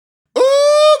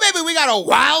we got a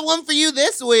wild one for you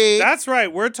this week. That's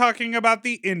right. We're talking about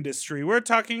the industry. We're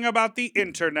talking about the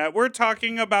internet. We're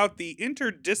talking about the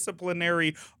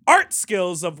interdisciplinary art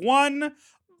skills of one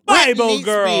Bible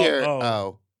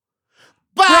girl.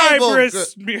 Bible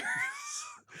Spears.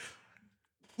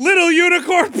 Little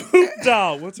unicorn poop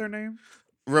doll. What's her name?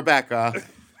 Rebecca.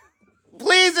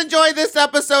 Please enjoy this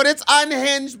episode. It's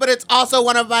unhinged, but it's also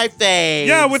one of my faves.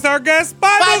 Yeah, with our guest,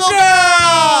 Bible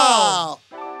Girl!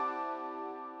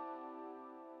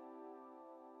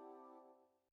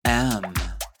 M.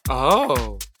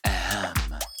 Oh. M.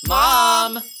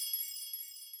 Mom!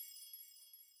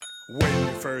 When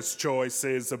your first choice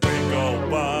is a big old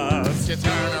bus, You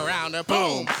turn around and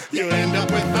boom, you end up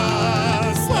with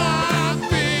us.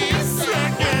 Sloppy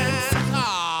seconds.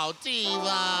 Oh,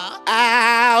 diva.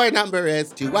 Our number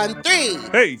is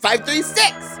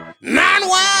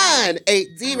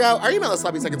 213-536-9180. Our email is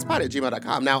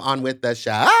sloppysecondspot@gmail.com. Now on with the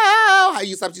show. How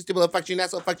you sloppy, stupid little fucks, you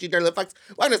nasty little fucks, you dirty little fucks.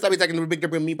 Welcome to Sloppy Second with Big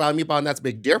Dipper Meatball, and that's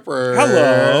Big Dipper.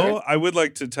 hello. I would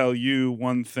like to tell you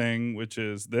one thing, which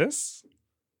is this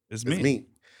is me. It's me.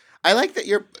 I like that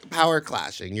you're power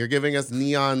clashing. You're giving us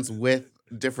neons with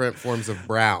different forms of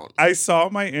brown. I saw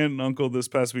my aunt and uncle this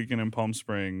past weekend in Palm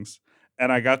Springs,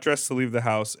 and I got dressed to leave the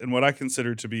house in what I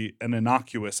consider to be an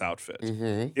innocuous outfit.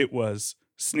 Mm-hmm. It was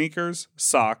sneakers,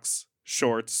 socks,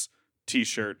 shorts,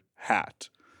 t-shirt, hat.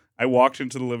 I walked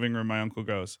into the living room. My uncle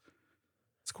goes,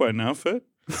 "It's quite an outfit."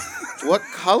 What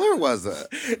color was it?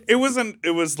 It was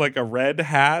like a red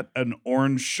hat, an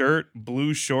orange shirt,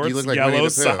 blue shorts, You look like Winnie yellow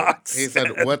the Pooh. socks. He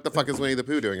said, "What the fuck is Winnie the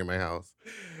Pooh doing in my house?"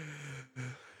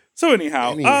 So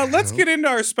anyhow, Anyhow. let's get into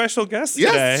our special guest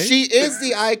Yes, today. she is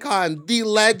the icon, the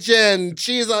legend.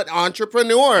 She's an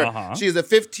entrepreneur. Uh-huh. She's a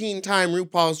 15-time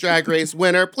RuPaul's Drag Race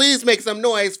winner. Please make some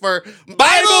noise for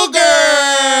Bible Girl!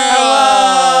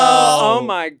 Hello! Oh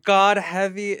my God,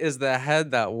 heavy is the head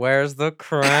that wears the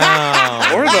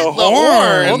crown. Or the The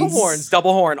horns. Or the horns.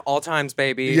 Double horn, all times,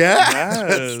 baby. Yes.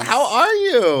 Yes. How are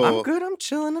you? I'm good, I'm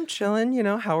chilling. You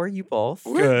know, how are you both?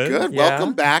 We're good. Yeah.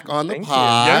 Welcome back on the Thank you.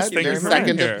 pod. Yes, thank Your you for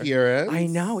second being here. appearance. I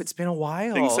know, it's been a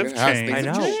while. Things have It has. changed. Things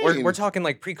I have know. changed. We're talking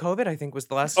like pre-COVID, I think was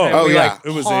the last Oh, time. oh, we yeah. like It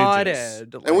was potted ages.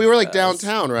 And we were like this.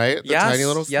 downtown, right? The Yes, tiny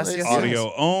little yes, place. yes,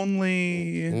 Audio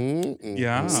only. Mm-mm.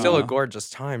 Yeah. Still a gorgeous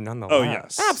time, nonetheless. Oh,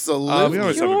 yes. Absolutely. We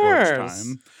always have a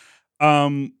gorgeous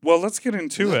time. Well, let's get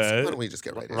into Why it. don't we just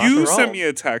get right into Rock it? You and roll. sent me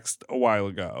a text a while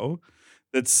ago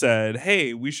that said,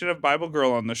 "Hey, we should have Bible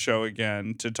Girl on the show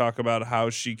again to talk about how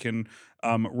she can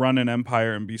run an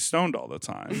empire and be stoned all the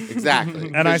time."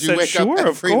 Exactly. And I 'Cause you said, wake "Sure, up of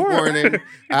every course." morning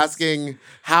asking,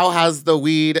 how has the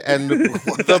weed and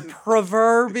The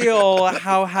proverbial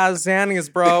how has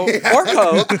Xannys, bro, or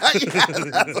Coke. Yeah,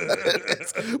 that's what it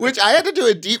is. Which I had to do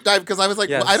a deep dive because I was like,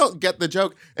 Yes. well, I don't get the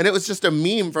joke. And it was just a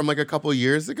meme from like a couple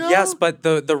years ago. Yes, but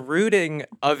the rooting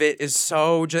of it is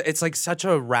so it's like such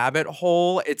a rabbit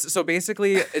hole. It's so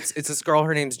basically it's this girl.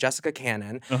 Her name's Jessica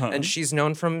Cannon, and she's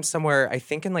known from somewhere I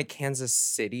think in like Kansas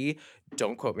City.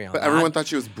 Don't quote me on But that. everyone thought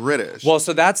she was British. Well,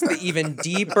 so that's the even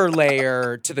deeper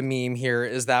layer to the meme here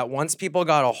is that once people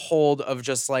got a hold of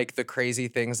just like the crazy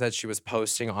things that she was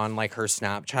posting on like her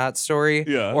Snapchat story,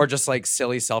 Yeah. or just like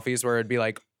silly selfies where it'd be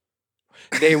like,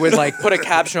 they would like put a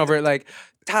caption over it like,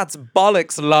 "That's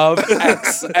bollocks, love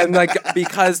X," and like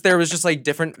because there was just like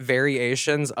different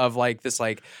variations of like this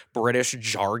like British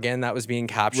jargon that was being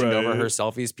captioned over Right. her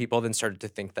selfies, people then started to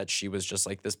think that she was just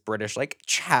like this British like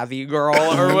chavvy girl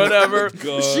or whatever.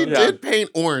 she Yeah. did paint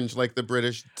orange like the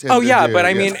British tend Oh to yeah, do, but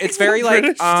I mean, it's very like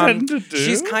British tend to do.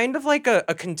 she's kind of like a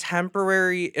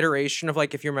contemporary iteration of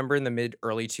like if you remember in the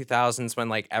early 2000s when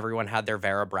like everyone had their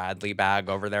Vera Bradley bag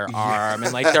over their arm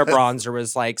and like their bronzer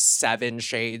was like 7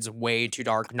 shades way too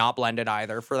dark, not blended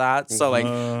either for that. So like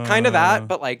kind of that,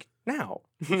 but like now.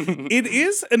 It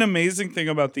is an amazing thing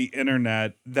about the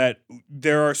internet that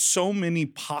there are so many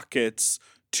pockets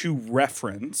to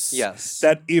reference. Yes.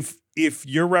 That if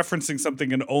you're referencing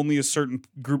something and only a certain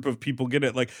group of people get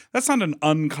it, like that's not an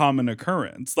uncommon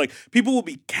occurrence. Like people will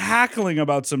be cackling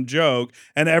about some joke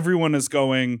and everyone is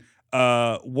going,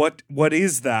 what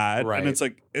is that? Right. And it's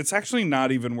like, it's actually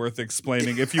not even worth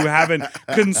explaining if you haven't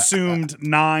consumed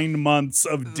 9 months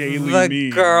of daily The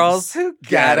memes. girls who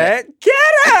get it.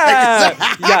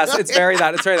 Yes, it's very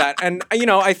that. It's very that. And you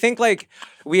know, I think like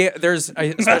there's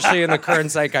especially in the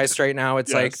current zeitgeist right now,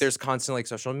 it's like Yes. there's constant like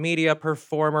social media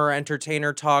performer,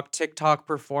 entertainer talk, TikTok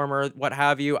performer, what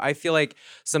have you. I feel like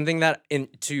something that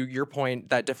to your point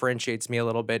that differentiates me a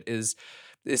little bit is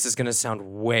This is gonna sound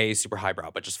way super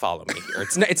highbrow, but just follow me here.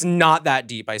 It's not that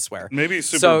deep, I swear. Maybe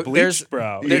super So bleached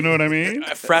brow. You know what I mean?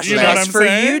 Fresh You know what just I'm for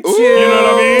saying? you too. You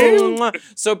know what I mean?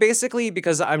 So basically,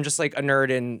 because I'm just like a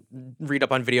nerd and read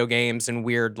up on video games and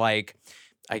weird like,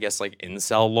 I guess like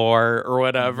incel lore or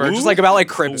whatever, just like about like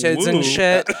cryptids and Woo.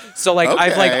 shit. So like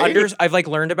Okay. I've like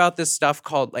learned about this stuff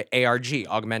called like ARG,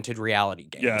 augmented reality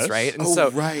games, Yes. right? And Oh,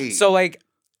 right. so like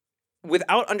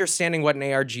without understanding what an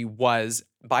ARG was,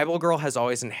 Biblegirl has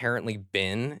always inherently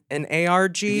been an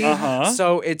ARG. Uh-huh.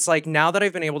 So it's like now that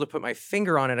I've been able to put my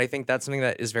finger on it, I think that's something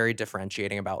that is very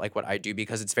differentiating about like what I do,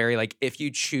 because it's very like if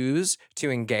you choose to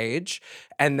engage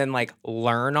and then like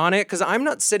learn on it, because I'm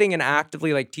not sitting and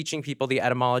actively like teaching people the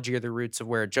etymology or the roots of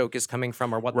where a joke is coming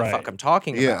from or what the Right. fuck I'm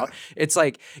talking Yeah. about. It's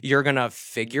like you're gonna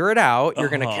figure it out, you're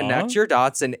gonna connect your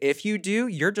dots, and if you do,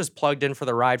 you're just plugged in for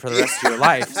the ride for the rest of your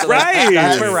life. So like, Right.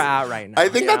 that's where we're at right now. I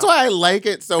think that's why I like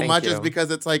it so Thank much is you.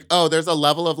 because it's like, oh, there's a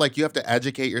level of like you have to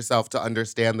educate yourself to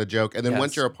understand the joke. And then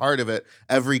once Yes. you're a part of it,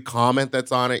 every comment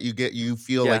that's on it, you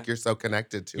feel Yeah. like you're so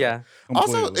connected to it. Yeah.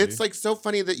 Also, Completely. it's like so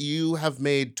funny that you have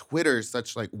made Twitter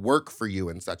such like work for you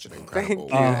in such an incredible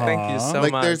Thank you. way. Thank you so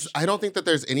Like much. I don't think that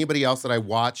there's anybody else that I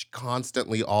watch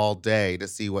constantly all day to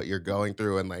see what you're going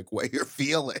through and like what you're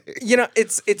feeling. You know,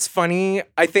 it's funny.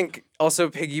 I think also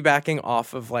piggybacking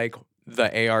off of like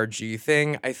the ARG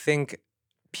thing, I think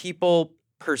people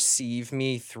perceive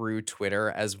me through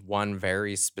Twitter as one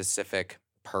very specific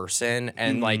person.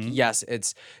 And like, Mhm. yes,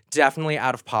 it's definitely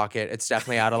out of pocket. It's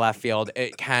definitely out of left field.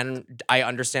 I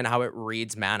understand how it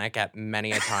reads manic at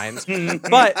many a times.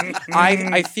 But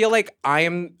I feel like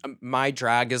my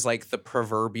drag is like the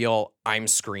proverbial I'm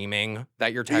screaming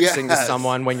that you're texting to Yes.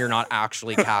 someone when you're not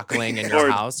actually cackling in your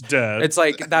Or house. dead. It's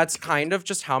like that's kind of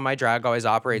just how my drag always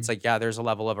operates. Like, yeah, there's a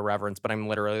level of irreverence, but I'm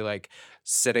literally like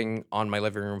sitting on my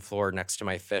living room floor next to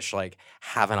my fish, like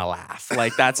having a laugh.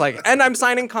 Like that's like, and I'm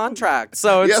signing contracts.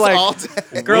 So it's Yes, like, all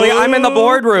day. girly, I'm in the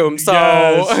boardroom. So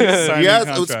Yes, she's signing Yes.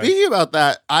 contracts. Speaking about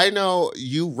that, I know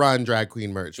you run drag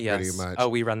queen merch pretty yes. much. Oh,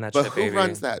 we run that But shit, who baby.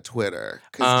 runs that Twitter?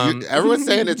 Because Um, everyone's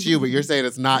saying it's you, but you're saying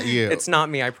it's not you. It's not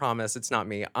me, I promise. It's not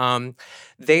me.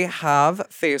 They have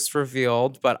face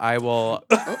revealed, but I will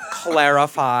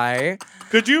clarify.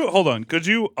 Could you hold on? Could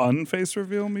you unface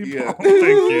reveal me? Yeah. Paul? Thank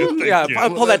you. Thank Yeah, you.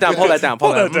 pull that down. Pull that down.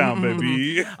 Pull that down,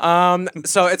 baby.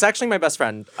 So it's actually my best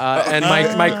friend and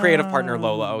my creative partner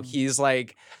Lolo. He's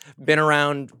like been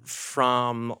around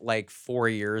from like 4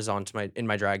 years in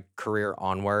my drag career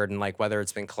onward, and like whether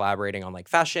it's been collaborating on like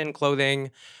fashion,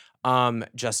 clothing,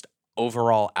 just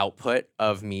overall output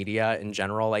of media in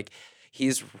general. Like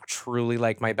he's truly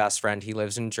like my best friend. He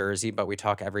lives in Jersey, but we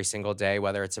talk every single day,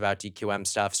 whether it's about DQM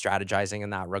stuff, strategizing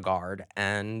in that regard,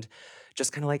 and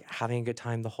just kind of like having a good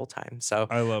time the whole time. So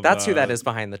I love that's who that. that is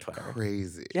behind the Twitter.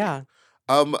 Crazy. Yeah.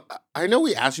 I know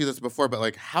we asked you this before, but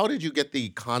like, how did you get the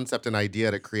concept and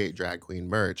idea to create drag queen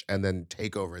merch and then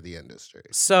take over the industry?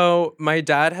 So my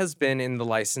dad has been in the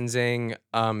licensing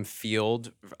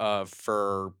field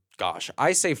for, gosh,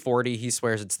 I say 40. He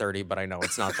swears it's 30, but I know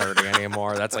it's not 30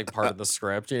 anymore. That's like part of the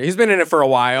script. He's been in it for a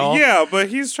while. Yeah, but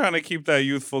he's trying to keep that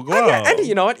youthful glow. And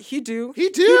you know what? He do. He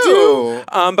do.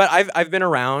 But I've been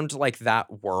around like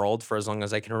that world for as long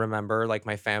as I can remember. Like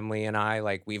my family and I,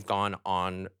 like we've gone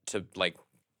on to like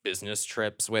business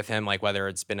trips with him, like whether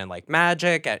it's been in like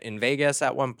magic in Vegas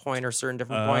at one point or certain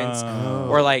different points,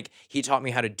 or like he taught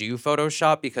me how to do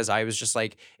Photoshop because I was just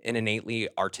like an innately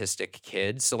artistic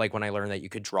kid. So like when I learned that you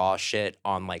could draw shit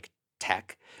on like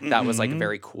tech, that was like a Mhm.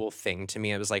 very cool thing to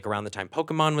me. It was like around the time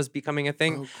Pokemon was becoming a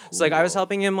thing. Oh, So like I was cool.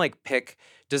 helping him like pick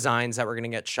designs that were gonna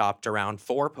get shopped around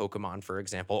for Pokemon, for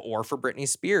example, or for Britney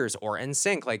Spears or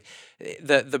NSYNC. Like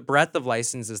the breadth of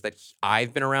licenses that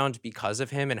I've been around because of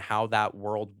him and how that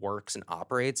world works and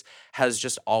operates has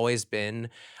just always been,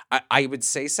 I would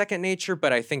say second nature,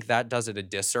 but I think that does it a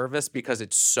disservice because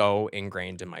it's so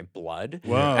ingrained in my blood.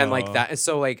 Wow. And like that,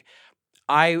 so like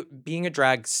I being a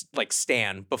drag like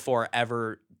stan before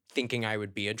ever thinking I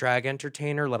would be a drag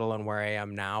entertainer, let alone where I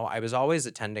am now. I was always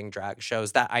attending drag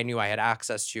shows that I knew I had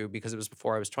access to because it was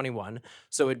before I was 21.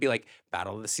 So it'd be like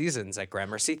Battle of the Seasons at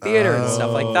Gramercy Theater and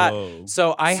stuff like that. Oh.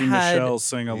 So I See had Michelle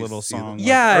sing a You little see the- song.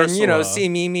 yeah, like and you know, Ursula. see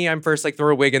Mimi, I'm first like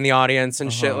throw a wig in the audience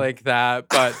and shit Uh-huh. like that.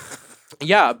 But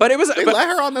yeah, but it was They but, let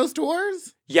her on those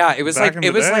tours? yeah, it was Back like in it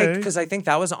the was like day. because I think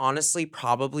that was honestly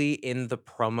probably in the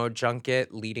promo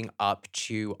junket leading up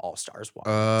to All Stars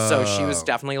 1. So she was Oh.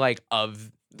 definitely like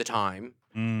of the time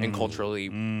and Mm, culturally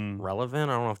mm.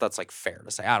 relevant. I don't know if that's like fair to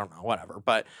say. I don't know, whatever.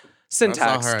 But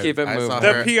Syntax, keep it I saw moving.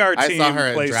 The PR I saw team her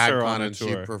at placed her DragCon on a and she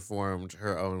tour. performed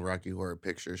her own Rocky Horror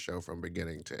Picture Show from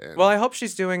beginning to end. Well, I hope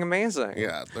she's doing amazing.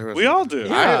 Yeah, We all do.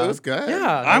 Yeah. It was good.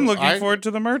 Yeah. I'm looking forward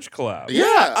to the merch collab.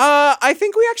 Yeah. I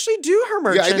think we actually do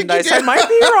her Yeah, I think you merchandise. do. I might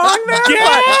be wrong there,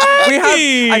 but we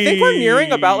have. I think we're nearing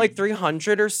Gabby! about like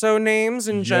 300 or so names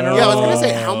in general. Yeah, I was gonna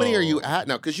say, Oh. how many are you at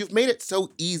now? Because you've made it so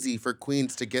easy for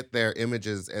queens to get their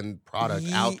images and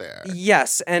product out there.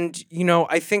 Yes, and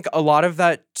I think a lot of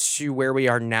that to where we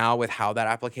are now with how that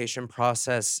application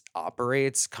process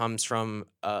operates comes from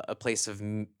a place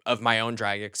of my own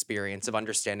drag experience of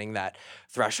understanding that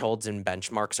thresholds and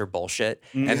benchmarks are bullshit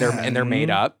and they're made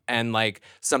Mhm. up, and like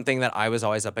something that I was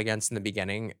always up against in the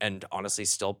beginning and honestly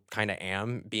still kind of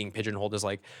am being pigeonholed as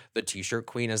like the t-shirt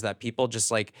queen is that people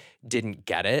just like didn't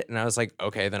get it, and I was like,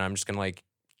 okay, then I'm just gonna like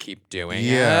keep doing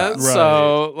Yeah. it. Right.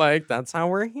 So like that's how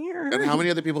we're here. And how many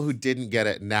other people who didn't get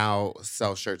it now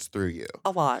sell shirts through you?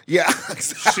 A lot. Yeah.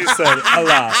 She said a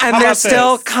lot. How And they're about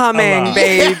still this? A coming, lot.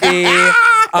 baby.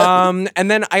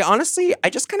 And then I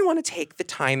just kind of want to take the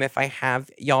time, if I have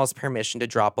y'all's permission, to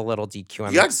drop a little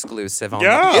DQM Yeah. exclusive on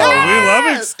Yeah, the we love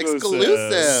Yes,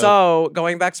 exclusive. So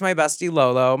going back to my bestie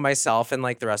Lolo, myself, and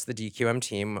like the rest of the DQM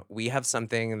team, we have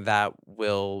something that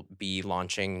will be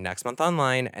launching next month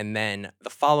online, and then the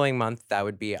following month, that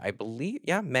would be, I believe,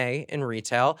 May in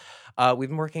retail. We've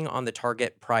been working on the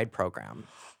Target Pride program.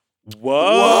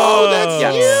 Whoa,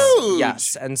 that's huge.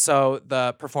 Yes. And so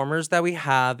the performers that we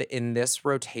have in this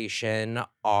rotation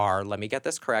are, let me get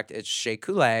this correct, it's Shea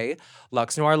Coulee,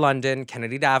 Lux Noir London,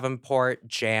 Kennedy Davenport,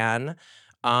 Jan,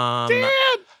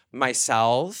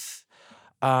 myself.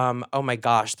 Oh my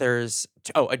gosh, there's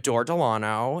Adore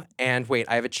Delano, and wait,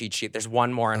 I have a cheat sheet. There's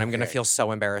one more, and I'm gonna Okay. feel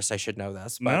so embarrassed. I should know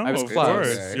this, but No, I was of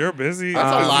close. course. You're busy.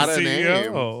 That's a as lot of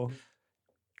CEO.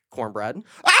 Cornbread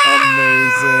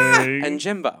Amazing. and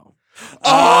Jimbo.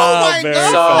 Oh my very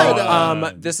God. So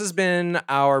fun. this has been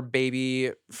our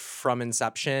baby from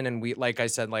inception, and we, like I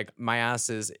said, like my ass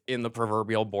is in the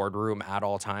proverbial boardroom at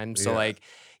all times. So Yeah. like,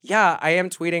 yeah, I am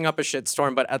tweeting up a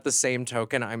shitstorm, but at the same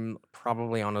token, I'm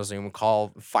probably on a Zoom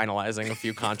call finalizing a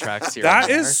few contracts here. That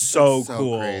and there. is so So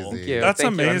cool. crazy. Thank you. That's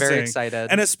Thank you. amazing. I'm very excited.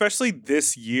 And especially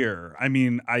this year. I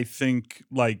mean, I think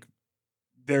like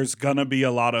there's gonna be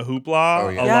a lot of hoopla. Oh,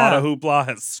 yeah. A lot of hoopla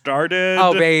has started.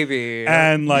 Oh baby.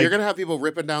 And like You're gonna have people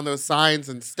ripping down those signs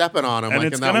and stepping on them, and like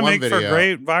it's in that gonna one make video. for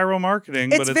great viral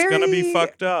marketing, It's but it's gonna be very-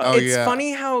 fucked up. Oh, It's yeah.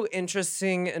 funny how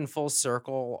interesting and full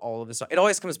circle all of this. It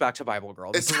always comes back to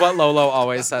Biblegirl. This is what Lolo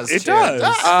always says. It too. does.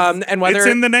 And whether It's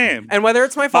in the name. and whether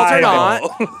it's my fault or Bible.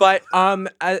 not, but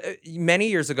many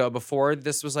years ago, before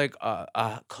this was like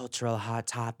a cultural hot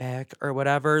topic or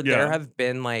whatever, Yeah. there have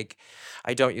been like,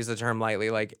 I don't use the term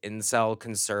lightly, like incel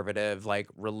conservative, like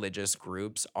religious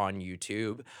groups on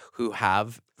YouTube who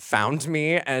have found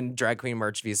me and drag queen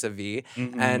merch vis-a-vis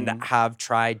and Mhm. have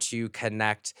tried to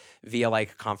connect via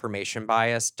like confirmation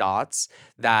bias dots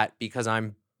that because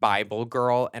I'm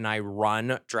Biblegirl and I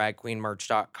run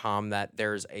dragqueenmerch.com, that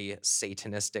there's a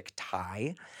satanistic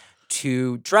tie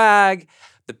to drag,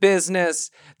 the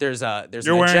business. There's You're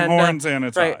an wearing agenda, horns and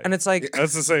a tie. right? And it's like,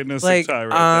 That's a Satanistic like tie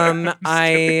right there.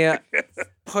 I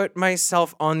put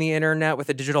myself on the internet with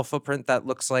a digital footprint that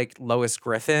looks like Lois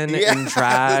Griffin in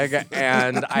drag,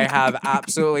 and I have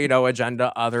absolutely no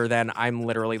agenda other than I'm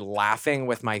literally laughing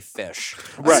with my fish.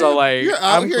 Right. So like, You're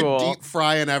out I'm here cool. deep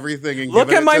frying everything and Look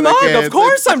giving at it my to the mug. kids. Of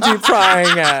course, I'm deep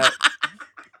frying it.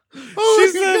 Oh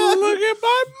She my said, God. "Look at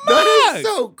my That mug." is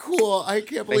so cool. I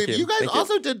can't believe you. you guys Thank you.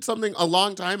 also did something a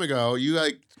long time ago. You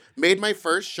like made my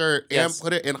first shirt Yes. and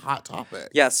put it in Hot Topic.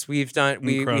 Yes, we've done.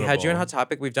 We had you in Incredible. Hot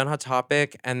Topic. We've done Hot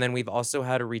Topic, and then we've also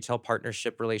had a retail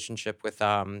partnership relationship with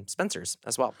Spencer's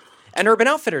as well, and Urban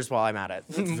Outfitters. While I'm at it,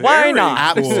 why very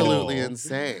not? cool. Absolutely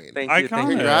insane. Thank you. Thank Iconic.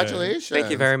 you. Congratulations.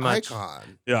 Thank you very much.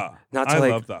 Icon. Yeah. Not to I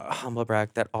like love that. humble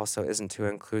brag, that also isn't to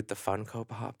include the Funko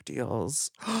Pop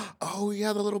deals, Oh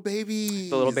yeah, the little babies.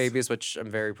 the little babies, which I'm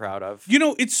very proud of. You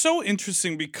know, it's so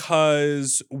interesting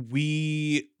because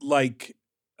we like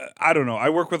I don't know. I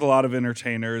work with a lot of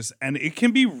entertainers and it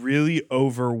can be really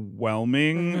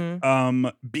overwhelming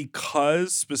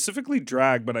because specifically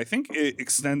drag, but I think it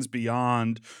extends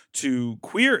beyond to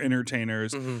queer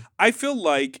entertainers. I feel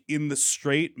like in the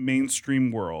straight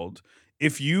mainstream world,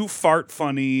 if you fart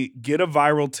funny, get a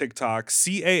viral TikTok,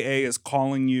 CAA is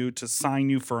calling you to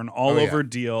sign you for an all-over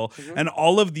deal. And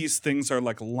all of these things are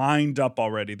like lined up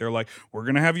already. They're like, we're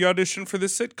going to have you audition for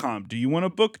this sitcom. Do you want a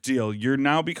book deal? You're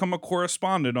now become a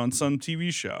correspondent on some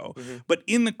TV show. But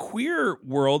in the queer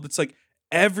world, it's like,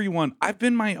 everyone, I've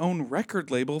been my own record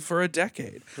label for a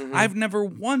decade. I've never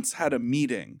once had a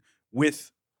meeting with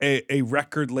a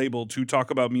record label to talk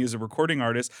about me as a recording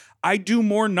artist, I do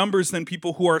more numbers than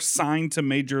people who are signed to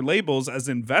major labels as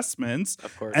investments.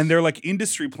 Of course. And they're like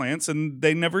industry plants and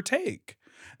they never take.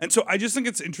 And so I just think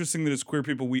it's interesting that as queer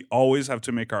people, we always have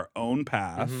to make our own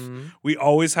path. We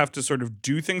always have to sort of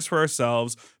do things for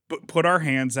ourselves, but put our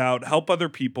hands out, help other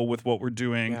people with what we're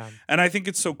doing. Yeah. And I think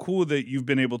it's so cool that you've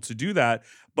been able to do that.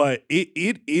 But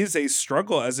it is a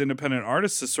struggle as independent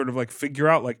artists to sort of like figure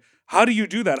out like, how do you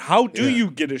do that? How do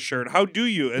you get a shirt? How do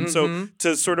you? And so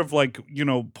to sort of like, you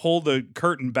know, pull the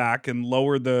curtain back and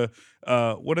lower the,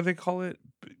 what do they call it?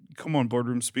 Come on,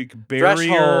 boardroom speak.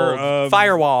 Barrier.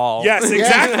 Firewall. Yes,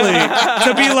 exactly.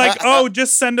 To be like, oh,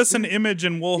 just send us an image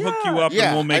and we'll hook you up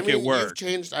and we'll make it work.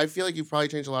 I feel like you've probably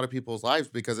changed a lot of people's lives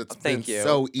because it's been you.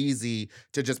 so easy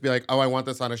to just be like, oh, I want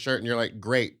this on a shirt. And you're like,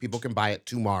 great, people can buy it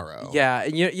tomorrow. Yeah.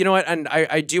 And you know what? And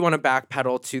I do want to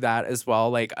backpedal to that as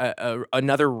well. Like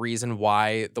another reason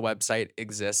why the website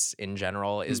exists in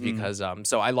general is because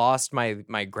so I lost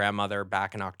my grandmother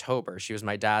back in October. She was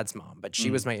my dad's mom, but she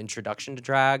was my introduction to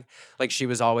drag. Like she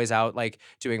was always out like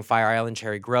doing Fire Island,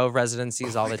 Cherry Grove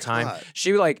residencies all the time. God.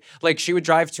 She would like she would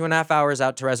drive 2.5 hours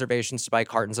out to reservations to buy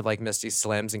cartons of like Misty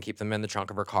Slims and keep them in the trunk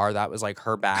of her car. That was like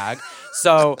her bag.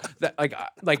 So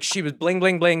like she was bling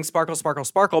bling bling, sparkle sparkle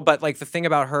sparkle. But like the thing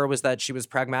about her was that she was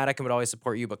pragmatic and would always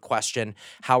support you, but question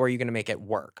how are you going to make it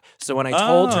work. So when I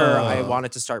told her I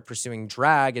wanted to start pursuing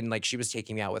drag and like she was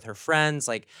taking me out with her friends,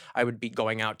 like I would be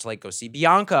going out to like go see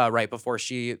Bianca right before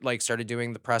she like started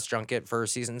doing the press junket for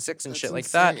season 6 and shit like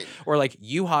that. Or like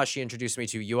Yuha, she introduced me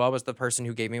to. Yuha was the person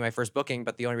who gave me my first booking,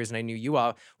 but the only reason I knew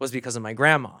Yuha was because of my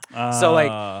grandma. So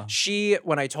like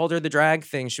when I told her the drag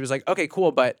thing, she was like, okay,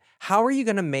 cool, but how are you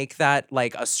gonna make that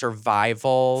like a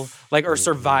survival, like or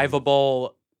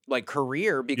survivable like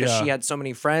career because she had so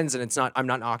many friends and I'm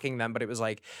not knocking them, but it was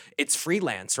like, it's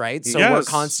freelance, right? So we're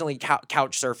constantly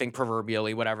couch surfing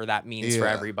proverbially, whatever that means for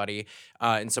everybody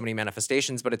in so many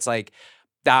manifestations. But it's like,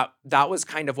 that was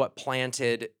kind of what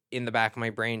planted in the back of my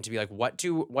brain to be like, what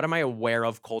am I aware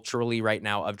of culturally right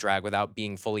now of drag without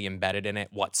being fully embedded in it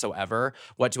whatsoever?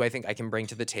 What do I think I can bring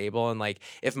to the table? And like,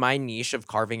 if my niche of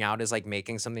carving out is like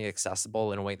making something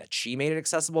accessible in a way that she made it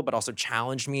accessible, but also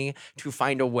challenged me to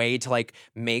find a way to like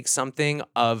make something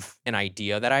of an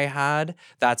idea that I had,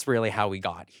 that's really how we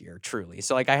got here, truly.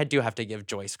 So like, I do have to give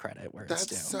Joyce credit where it's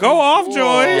due. So Go off, cool.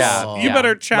 Joyce. Yeah. You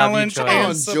better challenge Joyce.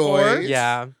 and support. Joyce.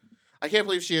 Yeah. I can't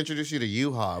believe she introduced you to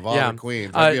Yuha of all the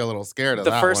queens. I'd be a little scared of the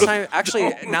that first one. time,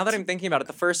 actually, now that I'm thinking about it,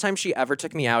 the first time she ever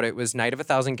took me out, it was Night of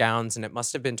 1,000 Gowns, and it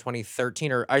must have been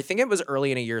 2013, or I think it was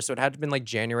early in a year, so it had to have been like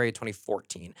January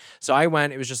 2014. So I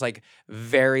went, it was just like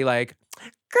very like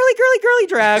girly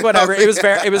drag, whatever. It was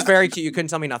very cute. You couldn't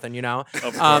tell me nothing, you know?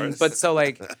 Of course. But so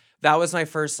like, that was my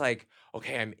first like,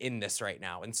 okay, I'm in this right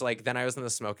now. And so like, then I was in the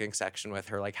smoking section with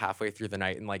her like halfway through the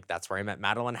night. And like, that's where I met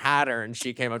Madeline Hatter. And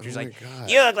she came up, she was like,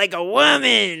 you look like a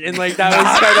woman. And like, that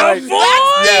was kind of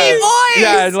like,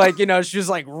 yeah. And like, you know, she was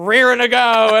like rearing to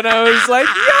go. And I was like,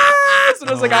 yes. And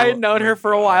I was like, I had known her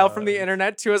for a while from the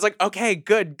internet too. I was like, okay,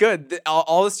 good.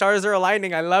 All the stars are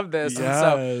aligning. I love this. Yes.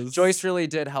 And so Joyce really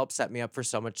did help set me up for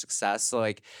so much success. So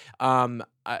like,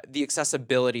 the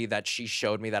accessibility that she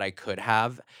showed me that I could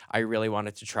have, I really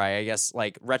wanted to try, I guess,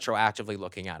 like retroactively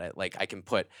looking at it, like I can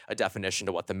put a definition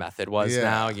to what the method was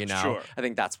now, you know? Sure. I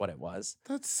think that's what it was.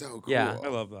 That's so cool. Yeah. I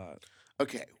love that.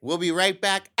 Okay, we'll be right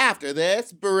back after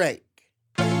this break.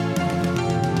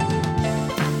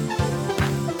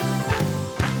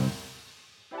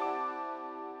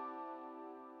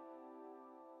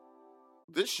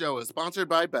 This show is sponsored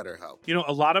by BetterHelp. You know,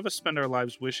 a lot of us spend our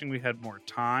lives wishing we had more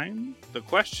time. The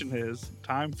question is,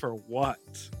 time for what?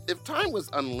 If time was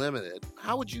unlimited,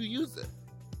 how would you use it?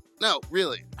 No,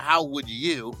 really, how would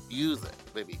you use it?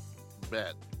 Maybe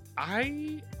bed.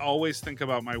 I always think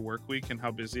about my work week and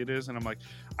how busy it is, and I'm like,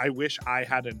 I wish I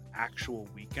had an actual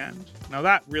weekend. Now,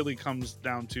 that really comes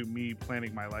down to me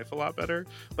planning my life a lot better,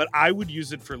 but I would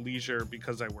use it for leisure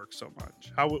because I work so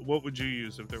much. What would you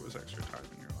use if there was extra time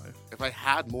in your life? If I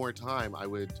had more time, I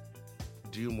would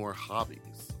do more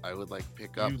hobbies. I would like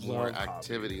pick up more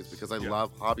activities because I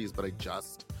love hobbies, but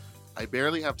I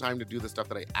barely have time to do the stuff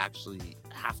that I actually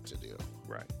have to do.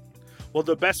 Right. Well,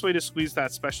 the best way to squeeze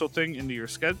that special thing into your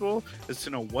schedule is to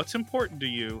know what's important to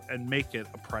you and make it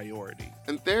a priority.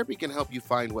 And therapy can help you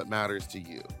find what matters to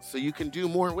you so you can do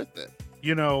more with it.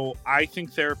 You know, I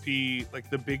think therapy, like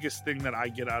the biggest thing that I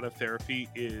get out of therapy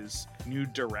is new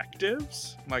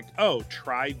directives. Like, oh,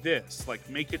 try this. Like,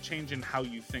 make a change in how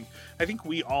you think. I think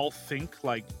we all think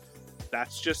like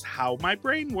that's just how my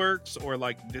brain works, or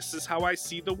like this is how I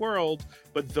see the world.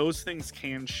 But those things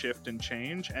can shift and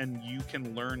change, and you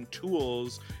can learn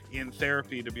tools in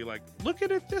therapy to be like, look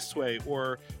at it this way,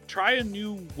 or try a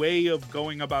new way of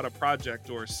going about a project,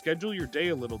 or schedule your day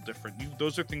a little different.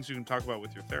 Those are things you can talk about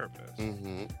with your therapist.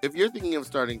 Mm-hmm. If you're thinking of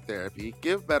starting therapy,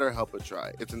 give BetterHelp a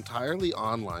try. It's entirely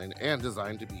online and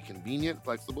designed to be convenient,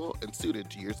 flexible, and suited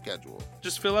to your schedule.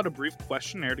 Just fill out a brief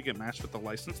questionnaire to get matched with a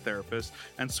licensed therapist,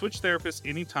 and switch therapists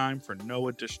anytime for no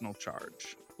additional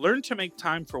charge. Learn to make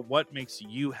time for what makes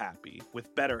you happy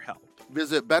with BetterHelp.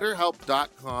 Visit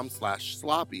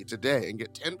betterhelp.com/sloppy today and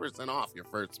get 10% off your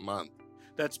first month.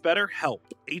 That's BetterHelp,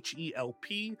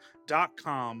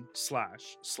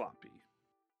 HELP.com/sloppy.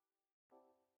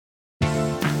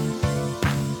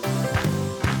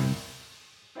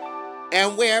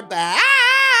 And we're back.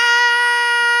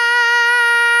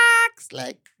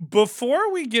 Like,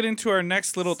 before we get into our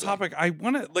next little topic, I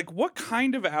want to, like, what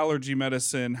kind of allergy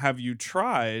medicine have you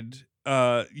tried?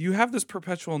 You have this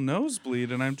perpetual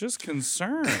nosebleed, and I'm just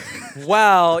concerned.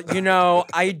 Well,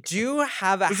 I do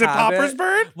have a habit. Is it Popper's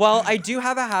bird? Well, I do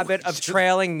have a habit of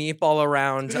trailing Meatball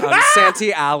around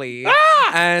Santee Alley.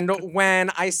 And when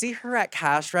I see her at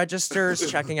cash registers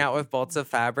checking out with bolts of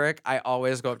fabric, I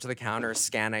always go up to the counter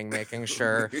scanning, making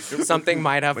sure something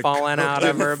might have fallen out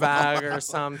of her bag or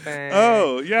something.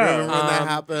 Oh, yeah. Remember when that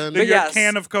happened? Your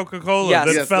can of Coca-Cola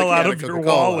that fell out of your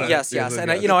wallet. Yes.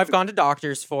 And, I've gone to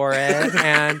doctors for it.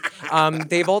 And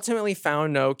they've ultimately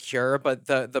found no cure, but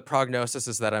the prognosis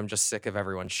is that I'm just sick of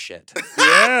everyone's shit.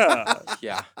 Yeah.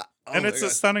 Yeah. And it's a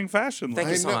stunning fashion.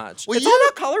 Thank you so much. Well, it's all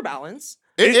about color balance.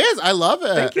 It is. I love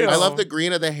it. Thank you. I love the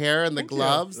green of the hair and the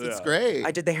gloves. Yeah. It's great.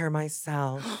 I did the hair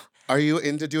myself. Are you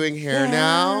into doing hair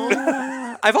now?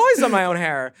 I've always done my own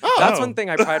hair. Oh. That's one thing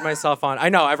I pride myself on. I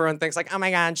know everyone thinks like, oh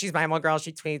my God, she's Bible girl.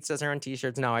 She tweets, does her own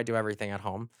t-shirts. No, I do everything at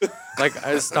home. Like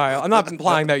a style. I'm not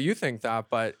implying that you think that,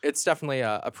 but it's definitely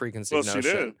a preconceived notion.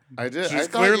 She did. I did. She's I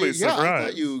thought clearly I surprised.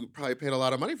 thought you probably paid a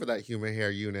lot of money for that human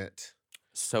hair unit.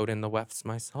 Sewed in the wefts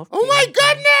myself. Oh my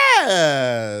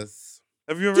goodness!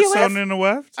 Have you ever sewn in a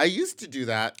weft? I used to do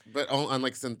that, but on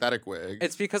like synthetic wigs.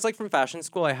 It's because like from fashion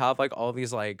school, I have like all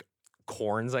these like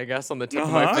corns, I guess, on the tip of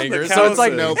Uh-huh, my the fingers. So it's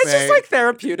like calluses. it's just like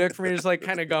therapeutic for me to just like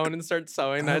kind of go in and start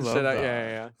sewing I that love shit out. that.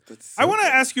 Yeah. That's so I want to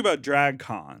good. ask you about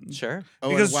DragCon. Sure. Oh,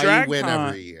 because and why you DragCon win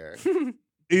every year.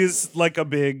 is like a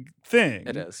big thing.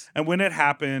 It is. And when it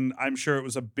happened, I'm sure it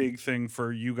was a big thing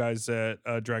for you guys at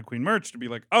Drag Queen Merch to be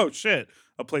like, oh shit,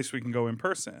 a place we can go in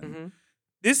person. Mm-hmm.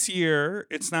 This year,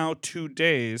 it's now 2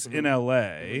 days in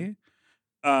LA.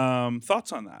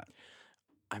 Thoughts on that?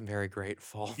 I'm very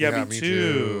grateful. Yeah, me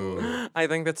too. I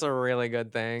think that's a really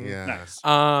good thing. Yeah. Nice.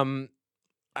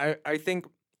 I think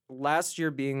last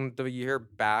year being the year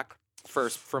back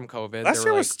first from COVID. Last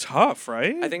year was tough,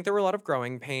 right? I think there were a lot of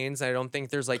growing pains. I don't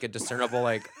think there's like a discernible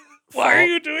like. Why are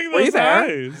you doing Were you those there?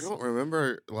 eyes? I don't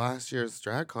remember last year's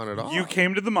DragCon at all. You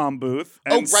came to the mom booth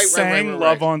and right, sang right.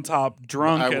 Love on Top,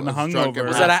 drunk I and was drunk and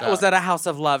hungover. Was that a House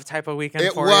of Love type of weekend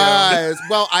It for you? was.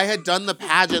 Well, I had done the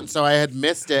pageant, so I had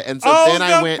missed it, and so Oh, then the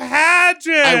I went.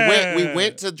 pageant! We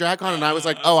went to DragCon, and I was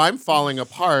like, "Oh, I'm falling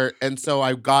apart," and so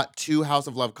I got 2 House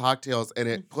of Love cocktails, and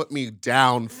it put me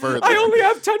down further. I only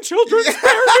have 10 children spared.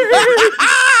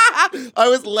 I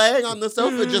was laying on the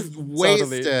sofa, just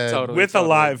wasted. Totally. With a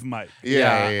live mic.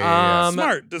 Yeah.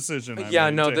 Smart decision. I yeah,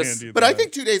 made no, to this- hand you But I that.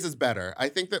 think 2 days is better. I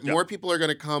think that more people are going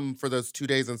to come for those 2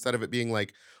 days instead of it being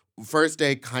like first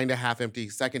day kind of half empty,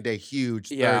 second day huge,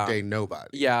 Yeah. third day nobody.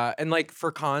 Yeah, and like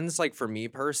for cons, like for me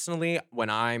personally, when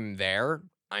I'm there.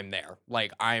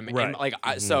 Like I'm in, Right. like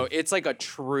so it's like a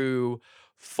true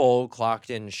full clocked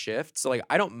in shift. So like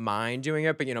I don't mind doing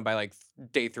it, but by like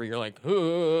day 3 you're like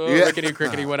rickety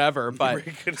crickety whatever. But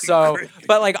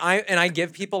but like I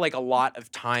give people like a lot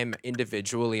of time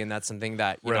individually, and that's something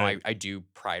that you know I do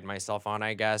pride myself on,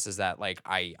 I guess, is that like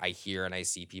I hear and I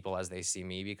see people as they see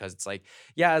me, because it's like,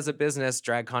 yeah, as a business,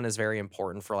 DragCon is very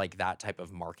important for like that type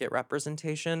of market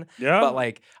representation. Yeah. But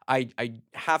like I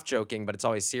half joking, but it's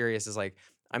always serious, is like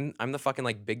I'm the fucking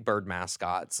like Big Bird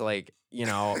mascot. So like,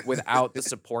 without the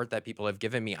support that people have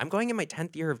given me, I'm going in my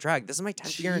 10th year of drag. This is my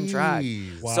 10th year in drag.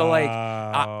 Jeez. So like,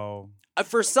 wow.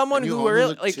 For someone You who only really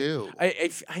look like, 2.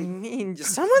 I mean,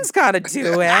 someone's got to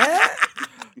do it.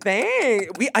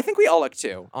 I think we all look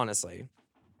 2, honestly.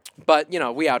 But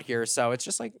we out here, so it's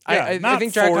just like I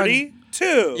think drag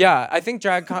 42. Yeah, I think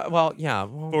DragCon. Well, yeah,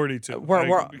 42.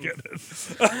 We're get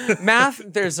it. math.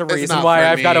 There's a It's reason not why for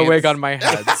I've got a me, wig it's- on my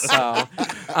head. So,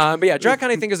 but yeah, DragCon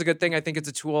I think is a good thing. I think it's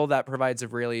a tool that provides a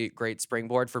really great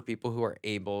springboard for people who are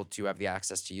able to have the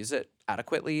access to use it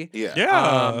adequately. Yeah.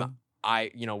 Yeah.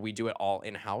 we do it all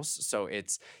in-house. So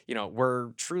it's, we're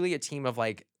truly a team of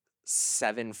like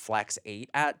 7 flex 8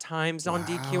 at times on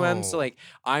DQM. So Wow.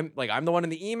 I'm the one in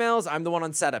the emails, I'm the one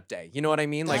on setup day. You know what I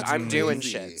mean? Like That's I'm doing crazy.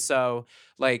 shit. So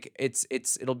like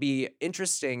it'll be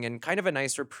interesting and kind of a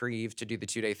nice reprieve to do the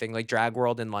 2-day thing. Like Drag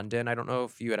World in London. I don't know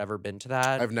if you had ever been to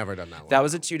that. I've never done that one. That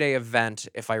was a 2-day event,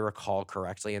 if I recall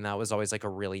correctly, and that was always like a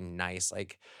really nice,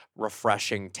 like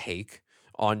refreshing take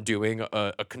on doing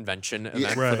a convention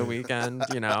event for the weekend,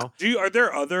 Are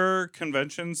there other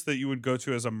conventions that you would go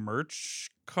to as a merch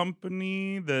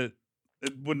company that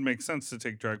it wouldn't make sense to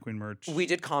take drag queen merch? We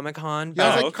did Comic-Con.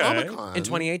 Yeah, Oh, okay. Comic-Con. In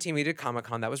 2018, we did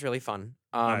Comic-Con. That was really fun.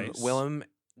 Nice. Willem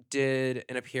did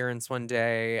an appearance one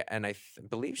day, and I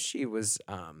believe she was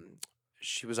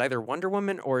either Wonder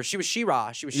Woman or she was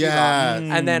She-Ra. She was She-Ra. Yes.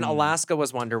 And then Alaska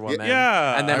was Wonder Woman.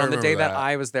 Yeah. And then I on the day remember that that.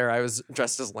 I was there, I was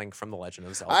dressed as Link from The Legend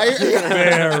of Zelda.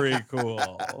 Very cool.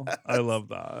 I love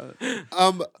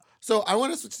that. So I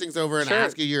want to switch things over and Sure.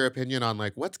 ask you your opinion on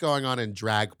like what's going on in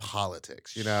drag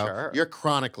politics. Sure. You're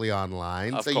chronically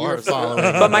online, Of so course. you're following.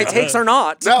 But my takes are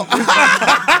not. No,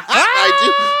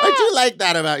 I do like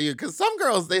that about you because some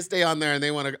girls they stay on there and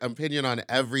they want an opinion on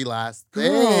every last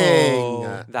thing.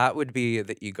 Girl. That would be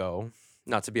the ego.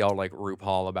 Not to be all like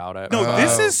RuPaul about it. No, Oh.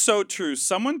 this is so true.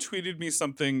 Someone tweeted me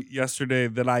something yesterday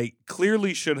that I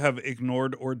clearly should have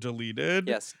ignored or deleted.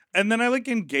 Yes. And then I like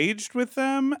engaged with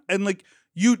them and like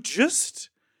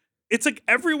it's like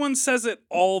everyone says it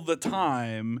all the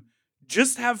time.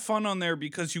 Just have fun on there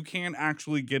because you can't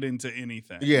actually get into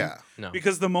anything. Yeah. No.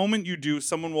 Because the moment you do,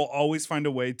 someone will always find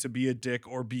a way to be a dick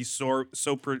or be so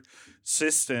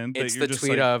persistent that It's you're the just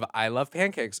tweet like, of I love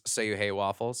pancakes, so you hate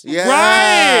waffles. Yes.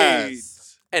 Right.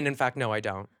 And in fact, no, I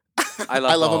don't. I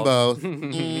love them both.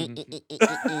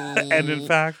 And in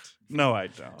fact, no, I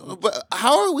don't. But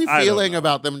how are we I don't feeling know.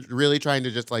 about them really trying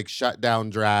to just like shut down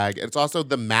drag? It's also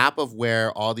the map of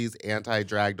where all these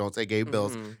anti-drag, don't say gay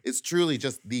bills is truly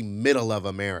just the middle of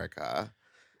America.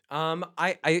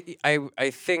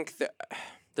 I think that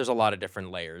there's a lot of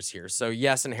different layers here. So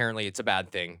yes, inherently it's a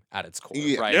bad thing at its core,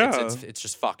 Yeah. right? Yeah. It's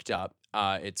just fucked up.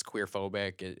 It's queer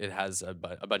phobic. It has a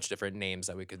bunch of different names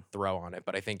that we could throw on it.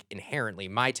 But I think inherently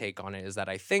my take on it is that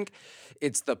I think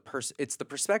it's the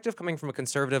perspective coming from a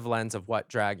conservative lens of what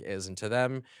drag is. And to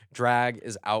them, drag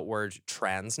is outward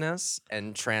transness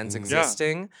and trans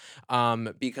existing.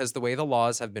 Because the way the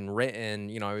laws have been written,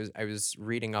 I was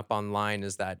reading up online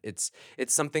is that it's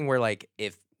something where like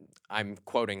if I'm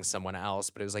quoting someone else,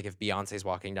 but it was like if Beyonce's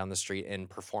walking down the street in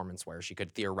performance wear, she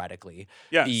could theoretically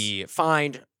be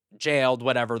fined, jailed,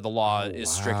 whatever the law is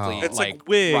strictly It's like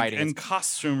writing. wig and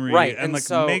costumery, Right, and and like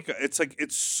so- makeup. It's like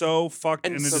it's so fucked,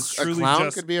 and, and it so is A truly clown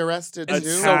just could be arrested And too.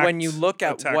 So when you look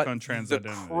at attack what on trans the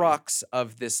identity. crux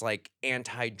of this like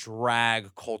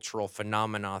anti-drag cultural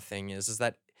phenomena thing is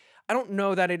that I don't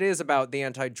know that it is about the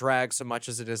anti-drag so much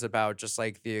as it is about just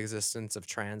like the existence of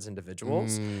trans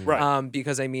individuals. Right.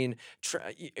 Because I mean,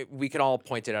 we can all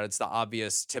point it out. It's the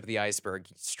obvious tip of the iceberg.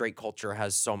 Straight culture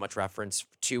has so much reference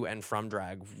to and from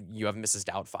drag. You have Mrs.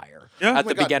 Doubtfire Yeah. at Oh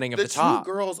the my God, beginning of the top.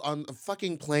 two girls on a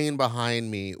fucking plane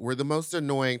behind me were the most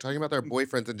annoying, talking about their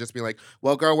boyfriends and just being like,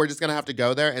 well, girl, we're just going to have to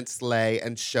go there and slay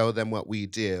and show them what we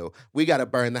do. We got to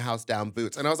burn the house down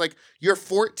boots. And I was like, you're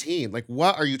 14. Like,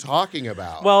 what are you talking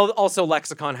about? Well, also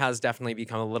lexicon has definitely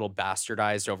become a little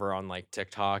bastardized over on like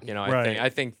TikTok. Right. I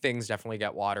think things definitely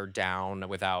get watered down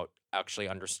without actually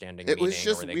understanding. it was meaning or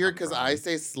just where they weird come because from. I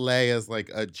say slay as like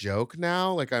a joke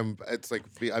now. Like I'm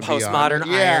beyond Postmodern it.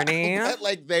 Yeah. irony. But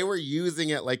like they were using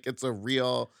it like it's a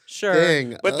real Sure.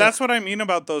 thing. But that's what I mean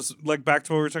about those, like back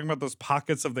to what we were talking about, those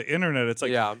pockets of the internet. It's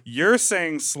like Yeah. you're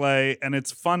saying slay and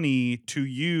it's funny to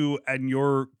you and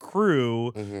your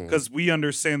crew Mhm. because we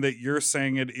understand that you're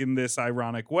saying it in this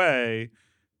ironic way.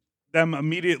 Them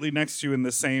immediately next to you in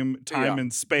the same time Yeah.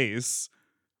 and space,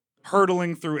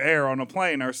 hurtling through air on a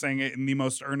plane, are saying it in the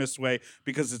most earnest way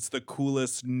because it's the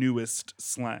coolest, newest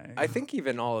slang. I think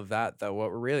even all of that, though,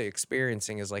 what we're really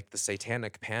experiencing is like the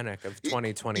satanic panic of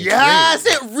 2023. Yes,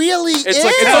 it really is. It's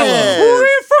like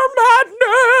free for madness.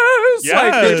 Yes.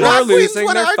 Like people Drag are queens losing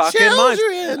want their our fucking minds.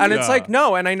 children. And it's Yeah. like,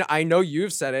 no, and I know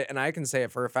you've said it, and I can say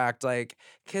it for a fact, like,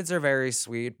 kids are very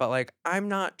sweet, but like I'm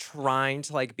not trying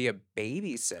to like be a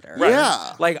babysitter.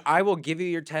 Yeah. Like I will give you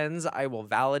your tens, I will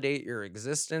validate your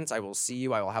existence, I will see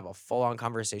you, I will have a full-on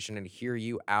conversation and hear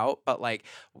you out. But like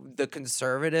the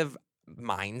conservative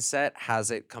mindset has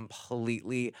it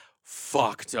completely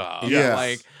fucked up.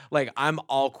 Yes. Like I'm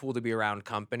all cool to be around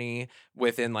company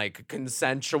within like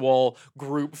consensual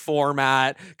group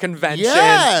format, convention,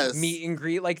 Yes. meet and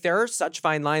greet. Like there are such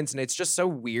fine lines, and it's just so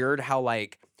weird how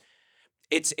like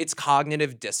it's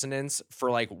cognitive dissonance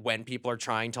for like when people are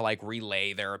trying to like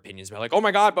relay their opinions about like, oh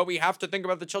my God, but we have to think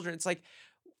about the children. It's like,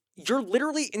 you're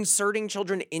literally inserting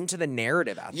children into the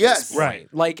narrative at this point. Right.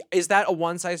 Like, is that a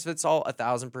one size fits all?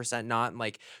 1,000% not. And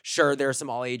like, sure, there are some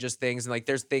all ages things, and like,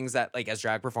 there's things that like as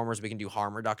drag performers we can do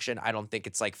harm reduction. I don't think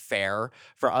it's like fair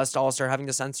for us to all start having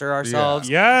to censor ourselves.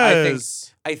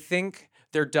 Yes. I think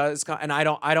there does, and I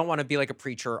don't want to be like a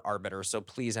preacher arbiter. So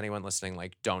please, anyone listening,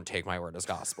 like, don't take my word as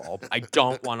gospel. I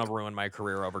don't want to ruin my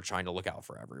career over trying to look out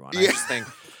for everyone.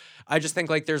 I just think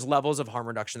like there's levels of harm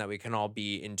reduction that we can all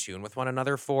be in tune with one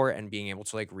another for, and being able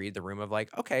to like read the room of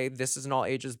like, okay, this is an all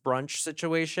ages brunch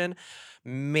situation.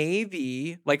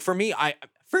 Maybe like for me, you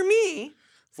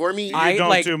I don't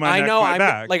like do my I neck, know my I'm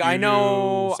back. like You I do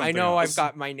know something I've else.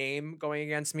 got my name going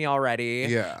against me already.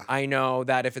 Yeah. I know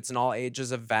that if it's an all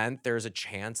ages event, there's a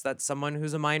chance that someone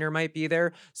who's a minor might be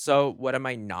there. So what am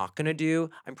I not gonna do?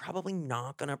 I'm probably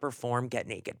not gonna perform "Get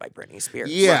Naked" by Britney Spears.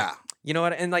 Yeah. You know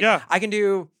what? And like Yeah. I can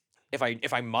do if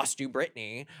I must do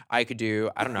Britney, I could do,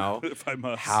 I don't know, If I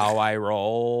must. How I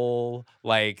Roll.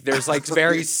 Like there's like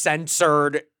very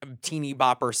censored teeny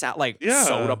bopper sound, like Yeah.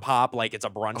 soda pop, like it's a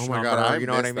brunch Oh my number. God, I you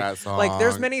know what I missed mean? that song. Like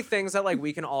there's many things that like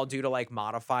we can all do to like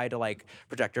modify to like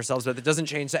protect ourselves, but it doesn't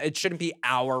change that. It shouldn't be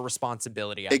our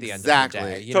responsibility at the end of the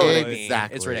day. You know what I mean?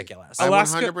 Exactly. It's ridiculous. I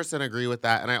Alaska- 100% agree with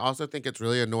that. And I also think it's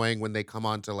really annoying when they come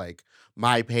onto like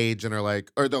my page and are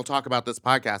like, or they'll talk about this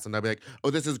podcast and they'll be like, oh,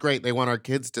 this is great. They want our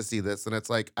kids to see this. And it's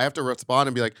like, I have to respond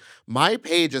and be like, my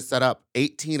page is set up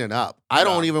 18 and up. I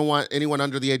don't even want anyone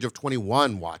under the age of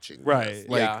 21 watching. Right. This.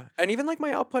 Like, Yeah. And even like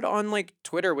my output on like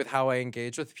Twitter with how I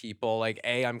engage with people, like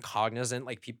I'm cognizant,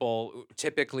 like people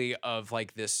typically of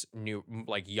like this new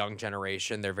like young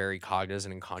generation, they're very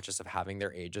cognizant and conscious of having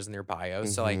their ages in their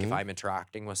bios. So like if I'm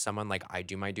interacting with someone, like I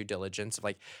do my due diligence of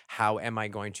like, how am I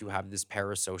going to have this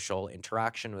parasocial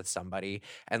interaction with somebody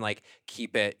and like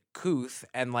keep it couth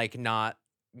and like not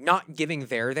giving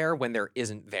there when there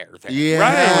isn't there. Yeah.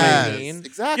 Right. You know what I mean?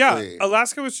 Exactly. Yeah,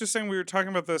 Alaska was just saying, we were talking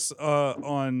about this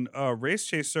on Race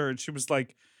Chaser, and she was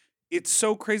like, it's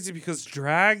so crazy because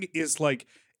drag is like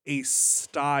a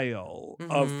style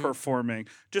of Mhm. performing,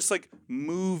 just like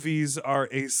movies are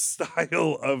a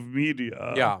style of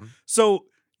media. Yeah. So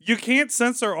you can't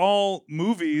censor all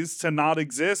movies to not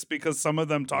exist because some of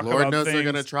them talk Lord about knows things. they're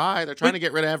going to try. They're trying to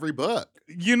get rid of every book.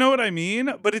 You know what I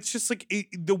mean? But it's just like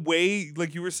the way,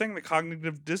 like you were saying, the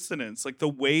cognitive dissonance, like the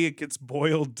way it gets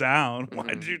boiled down. Why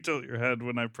did you tilt your head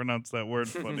when I pronounced that word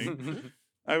funny?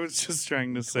 I was just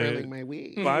trying to say Twirling my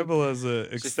wig. Bible has a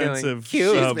feeling extensive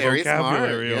cute. She's very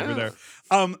vocabulary smart, over yeah.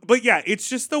 there. But yeah, it's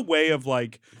just the way of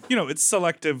like, you know, it's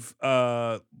selective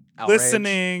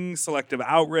listening, selective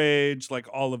outrage, like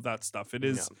all of that stuff. It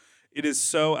is. Yeah. It is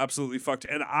so absolutely fucked.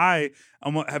 And I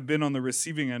have been on the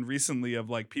receiving end recently of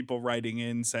like people writing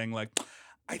in saying like,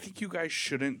 I think you guys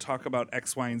shouldn't talk about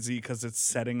X, Y, and Z because it's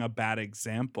setting a bad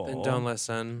example. Then don't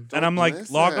listen. And I'm like,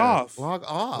 log off. Log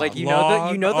off. Like you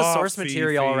Log know the source off,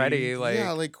 material Fifi. already. Like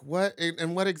yeah, like what?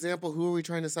 And what example? Who are we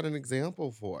trying to set an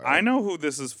example for? I know who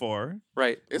this is for.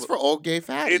 right. It's for old gay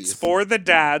fatties. It's for the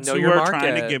dads Know who your are trying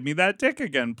to market. give me that dick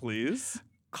again, please.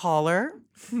 Caller.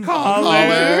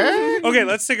 Caller. Okay,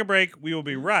 let's take a break. We will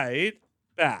be right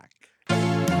back.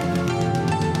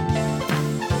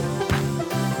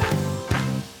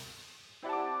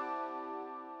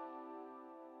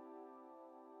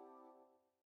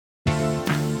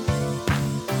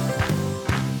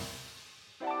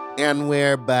 And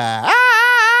we're back.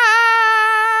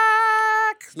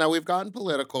 Now we've gotten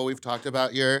political. We've talked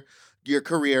about your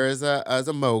career as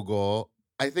a mogul.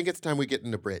 I think it's time we get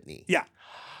into Britney. Yeah.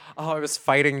 Oh, I was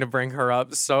fighting to bring her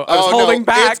up, so I was Oh, no, holding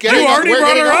back. it's getting- You already we're brought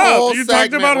getting her a up. whole You talked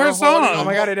segment. about her We're holding song. a Oh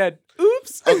my god, I did.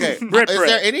 Oops. Okay. Brit, Is Brit.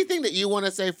 there anything that you want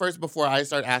to say first before I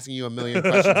start asking you a million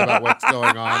questions about what's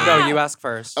going on? No, you ask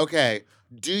first. Okay.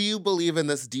 Do you believe in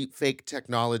this deep fake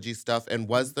technology stuff? And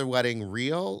was the wedding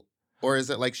real? Or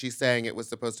is it like she's saying it was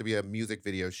supposed to be a music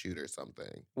video shoot or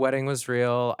something? Wedding was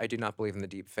real. I do not believe in the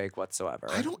deep fake whatsoever.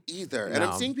 I don't either. And I'm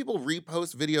No. seeing people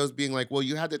repost videos being like, well,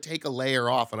 you had to take a layer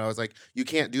off. And I was like, you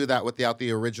can't do that without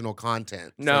the original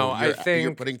content. No, So I you're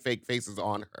think- putting fake faces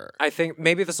on her. I think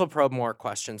maybe this will probe more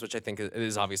questions, which I think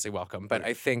is obviously welcome. But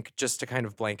I think just to kind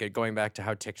of blanket, going back to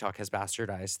how TikTok has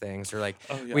bastardized things, or like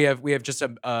Oh, yeah. we have just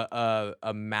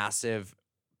a massive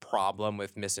problem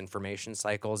with misinformation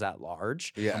cycles at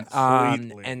large. Yes.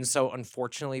 Completely. And so,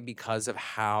 unfortunately, because of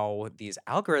how these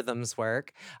algorithms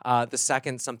work, the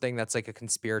second something that's like a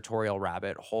conspiratorial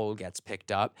rabbit hole gets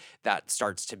picked up, that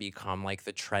starts to become like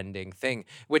the trending thing,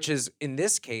 which is in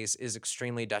this case is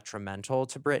extremely detrimental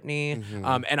to Britney.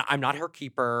 Mhm. And I'm not her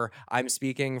keeper. I'm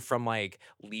speaking from like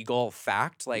legal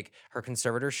fact. Like her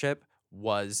conservatorship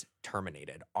was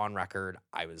terminated on record.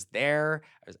 I was there.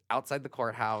 I was outside the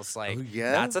courthouse. Like Oh,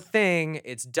 that's a yes? thing.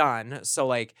 It's done. So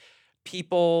like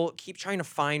people keep trying to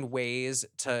find ways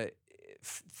to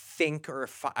think or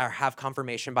have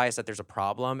confirmation bias that there's a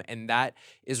problem, and that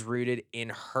is rooted in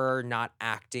her not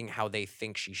acting how they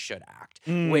think she should act,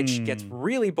 which gets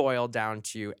really boiled down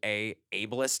to a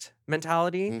ableist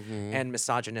mentality Mhm. and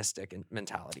misogynistic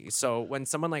mentality. So when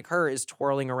someone like her is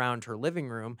twirling around her living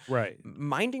room, Right.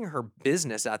 minding her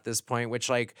business at this point, which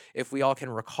like if we all can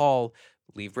recall,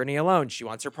 leave Britney alone. She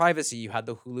wants her privacy. You had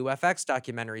the Hulu FX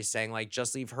documentary saying like,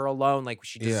 just leave her alone. Like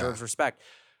she deserves respect.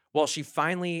 Well, she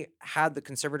finally had the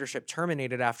conservatorship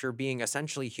terminated after being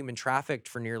essentially human trafficked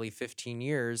for nearly 15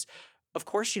 years. Of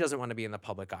course, she doesn't want to be in the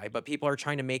public eye, but people are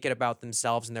trying to make it about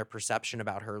themselves and their perception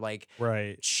about her. Like,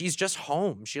 Right. she's just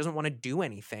home. She doesn't want to do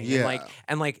anything. Yeah.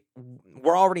 And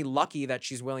we're already lucky that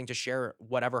she's willing to share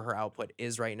whatever her output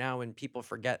is right now. And people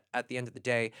forget at the end of the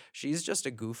day, she's just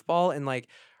a goofball. And like,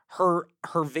 her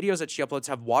videos that she uploads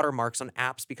have watermarks on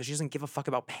apps because she doesn't give a fuck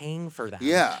about paying for them.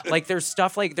 Yeah. Like there's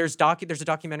stuff like there's a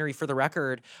documentary For the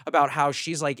Record about how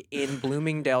she's like in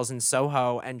Bloomingdale's in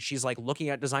Soho and she's like looking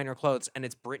at designer clothes and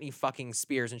it's Britney fucking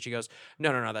Spears and she goes,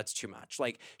 no, that's too much.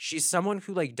 Like she's someone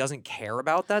who like doesn't care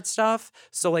about that stuff.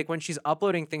 So like when she's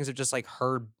uploading things of just like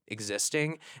her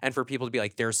existing and for people to be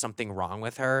like there's something wrong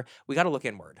with her, we got to look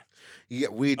inward. Yeah,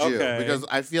 we do. Okay. Because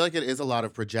I feel like it is a lot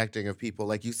of projecting of people,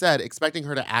 like you said, expecting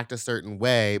her to act a certain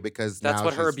way because That's now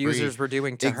what her she's free. abusers were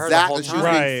doing to her the whole Exactly. She was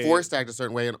time. Right. being forced to act a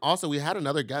certain way. And also, we had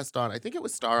another guest on, I think it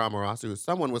was Star Amarasu,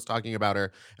 someone was talking about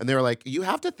her, and they were like, you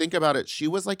have to think about it. She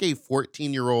was like a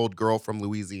 14-year-old girl from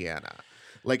Louisiana.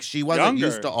 Like, she wasn't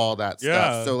used Younger. to all that Yeah.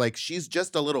 stuff. So, like, she's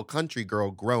just a little country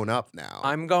girl grown up now.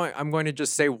 I'm going to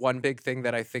just say one big thing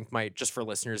that I think might, just for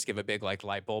listeners, give a big like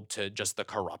light bulb to just the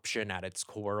corruption at its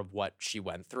core of what she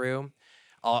went through.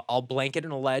 I'll blanket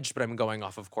and allege, but I'm going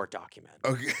off of court document.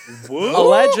 Okay. Whoop.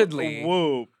 Allegedly.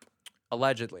 Whoop.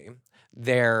 Allegedly,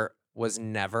 there was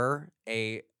never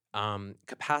a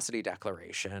capacity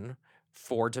declaration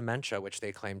for dementia, which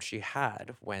they claimed she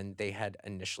had when they had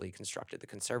initially constructed the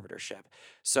conservatorship.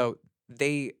 So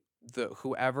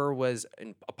whoever was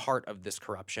a part of this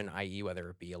corruption, i.e., whether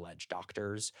it be alleged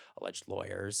doctors, alleged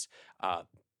lawyers,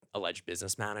 alleged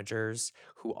business managers,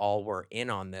 who all were in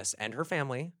on this, and her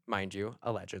family, mind you,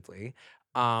 allegedly,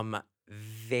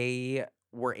 they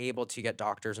were able to get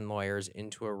doctors and lawyers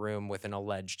into a room with an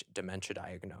alleged dementia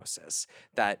diagnosis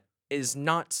that is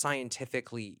not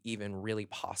scientifically even really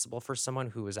possible for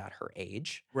someone who is at her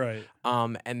age. Right.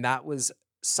 And that was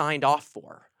signed off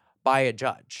for by a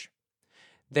judge.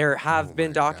 There have Oh been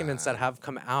my documents that God. have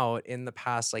come out in the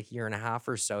past like year and a half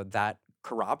or so that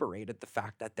corroborated the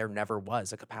fact that there never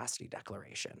was a capacity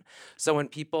declaration. So when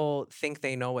people think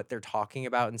they know what they're talking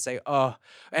about and say, oh,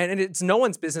 and it's no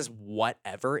one's business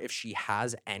whatever if she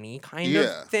has any kind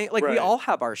Yeah. of thing. Like we Right. all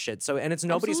have our shit. So, and it's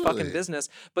nobody's fucking Absolutely. business.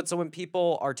 But so when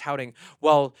people are touting,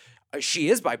 well, she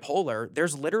is bipolar,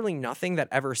 there's literally nothing that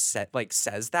ever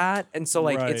says that. And so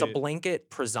like it's a Right. blanket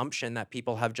presumption that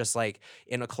people have just like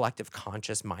in a collective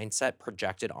conscious mindset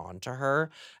projected onto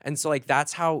her. And so like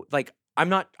that's how like I'm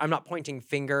not pointing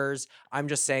fingers. I'm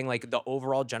just saying like the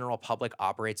overall general public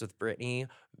operates with Britney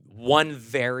one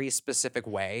very specific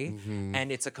way. Mhm.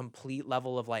 And it's a complete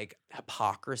level of like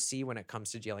hypocrisy when it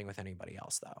comes to dealing with anybody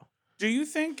else though. Do you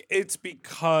think it's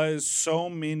because so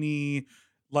many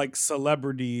like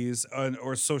celebrities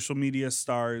or social media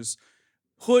stars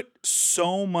put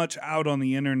so much out on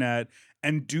the internet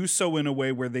and do so in a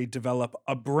way where they develop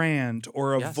a brand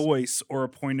or a Yes. voice or a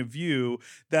point of view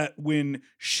that when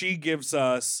she gives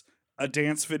us a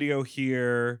dance video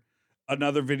here,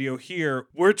 another video here,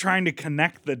 we're trying to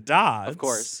connect the dots. Of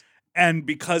course. And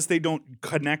because they don't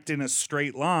connect in a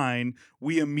straight line,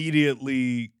 we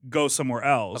immediately go somewhere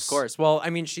else. Of course. Well, I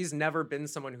mean, she's never been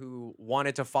someone who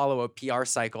wanted to follow a PR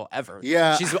cycle ever.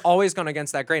 Yeah. She's always gone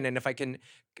against that grain. And if I can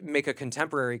make a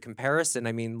contemporary comparison,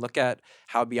 I mean, look at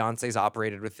how Beyonce's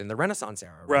operated within the Renaissance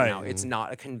era right now. Right. It's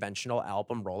not a conventional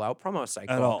album rollout promo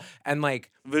cycle. At all. And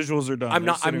like, Visuals are done. I'm They're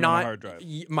not. I'm sitting on a not. hard drive.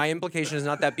 My implication is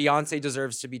not that Beyonce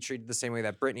deserves to be treated the same way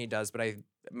that Britney does, but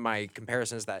my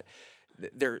comparison is that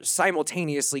they're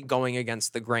simultaneously going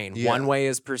against the grain. Yeah. One way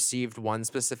is perceived one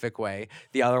specific way,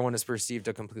 the other one is perceived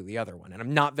a completely other one. And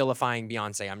I'm not vilifying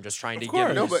Beyonce. I'm just trying to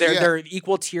give No, but they're an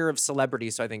equal tier of celebrity,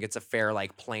 so I think it's a fair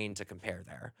like plane to compare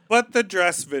there. But the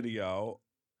dress video.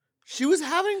 She was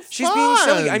having fun. She's being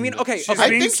silly. I mean, okay, She's I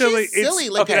being think silly. she's silly.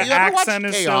 It's, Like, okay, if you ever watched accent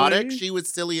is Chaotic, silly. she was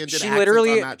silly and did She accents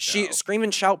literally, on that show. Scream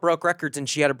and Shout broke records and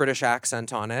she had a British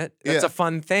accent on it. That's Yeah. a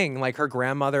fun thing. Like her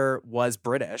grandmother was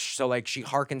British. So like she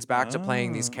harkens back to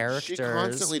playing these characters. She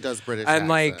constantly does British And,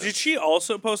 like, accents. Did she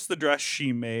also post the dress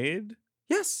she made?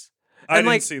 Yes. I And didn't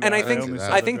like, see that. and I only think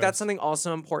saw I the think dress. that's something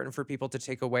also important for people to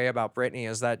take away about Britney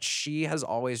is that she has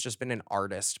always just been an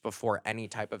artist before any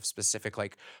type of specific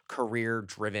like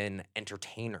career-driven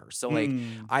entertainer. So like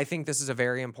I think this is a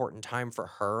very important time for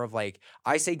her of like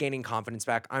I say gaining confidence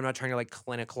back. I'm not trying to like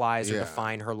clinicalize or Yeah.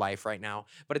 define her life right now,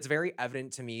 but it's very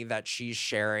evident to me that she's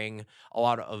sharing a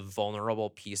lot of vulnerable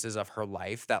pieces of her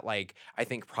life that like I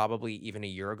think probably even a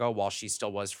year ago while she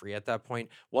still was free at that point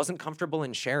wasn't comfortable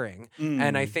in sharing.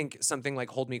 And I think something like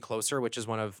Hold Me Closer, which is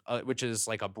which is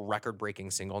like a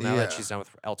record-breaking single now that Yeah. she's done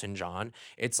with Elton John.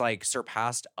 It's like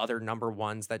surpassed other number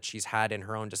ones that she's had in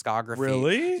her own discography.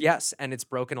 Really? Yes, and it's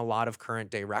broken a lot of current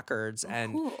day records.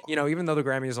 And you know, even though the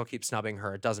Grammys will keep snubbing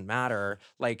her, it doesn't matter.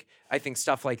 Like I think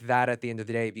stuff like that at the end of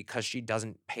the day, because she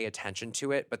doesn't pay attention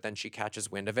to it, but then she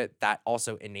catches wind of it, that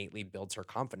also innately builds her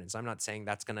confidence. I'm not saying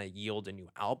that's gonna yield a new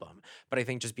album, but I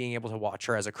think just being able to watch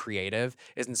her as a creative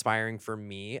is inspiring for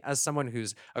me as someone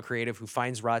who's a creative who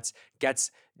finds ruts,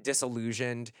 gets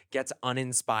disillusioned, gets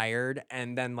uninspired,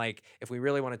 and then like if we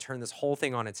really want to turn this whole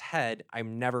thing on its head,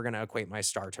 I'm never going to equate my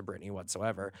star to Britney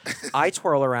whatsoever. I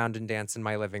twirl around and dance in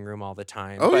my living room all the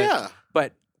time. Oh, yeah.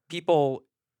 But people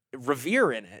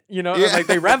revere in it, you know, like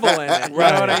they revel in it. You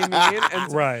know what I mean?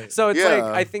 And Right. so it's like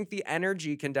Yeah. I think the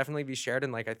energy can definitely be shared,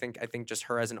 and like I think just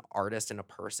her as an artist and a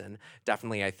person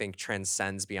definitely I think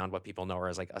transcends beyond what people know her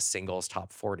as like a singles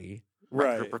top 40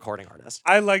 Right. recording artist.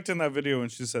 I liked in that video when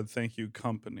she said "Thank you,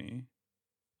 company."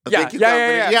 Thank you, yeah.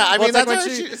 company. Yeah, I Well, mean, it's like that's when what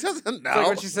she- she doesn't know. It's like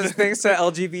when she says thanks to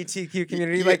LGBTQ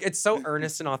community, Yeah. like it's so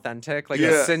earnest and authentic. Like the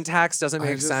Yeah. syntax doesn't I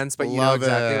make just sense, but you know love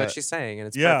exactly it. what she's saying, and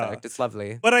it's Yeah. perfect. It's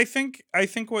lovely. But I think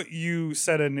what you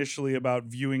said initially about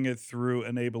viewing it through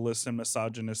an ableist and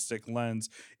misogynistic lens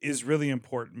is really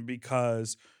important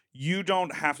because you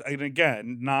don't have to, and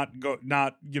again, not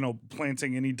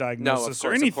planting any No, diagnosis of or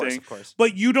course, anything, of course.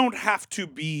 but you don't have to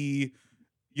be,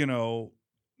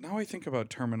 now I think about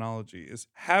terminology. Is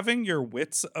having your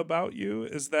wits about you,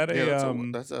 is that Yeah,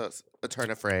 that's a turn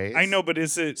of phrase. I know, but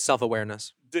is it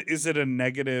Self-awareness. a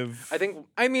negative?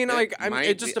 I mean,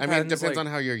 it just depends. I mean, it depends like- on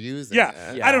how you're using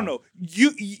Yeah, it. Yeah. I don't know.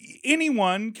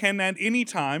 Anyone can at any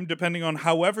time, depending on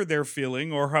however they're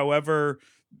feeling or however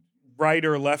right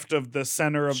or left of the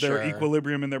center of their Sure.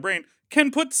 equilibrium in their brain, can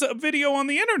put a video on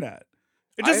the internet.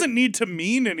 It doesn't need to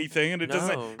mean anything, and it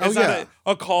doesn't. No. It's not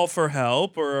a call for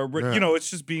help or it's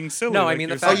just being silly. No, I like mean,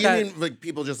 the you're fact Oh, saying. you that- mean like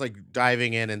people just like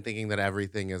diving in and thinking that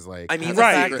everything is like I mean, has the a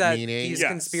Right. fact secret that meaning? these Yes.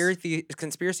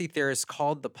 conspiracy theorists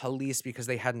called the police because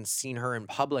they hadn't seen her in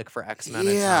public for X amount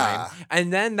of Yeah. time.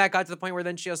 And then that got to the point where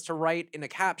then she has to write in a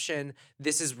caption,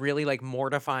 this is really like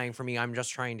mortifying for me. I'm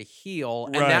just trying to heal.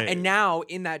 Right. And now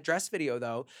in that dress video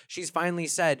though, she's finally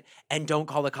said, and don't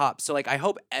call the cops. So like I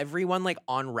hope everyone like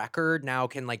on record now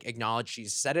can like acknowledge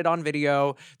she's said it on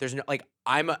video. There's no like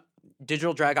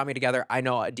digital drag got me together. I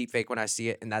know a deep fake when I see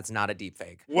it, and that's not a deep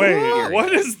fake. Wait,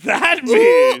 what does that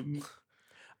mean?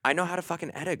 I know how to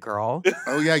fucking edit, girl.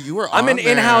 Oh yeah, you were. I'm on an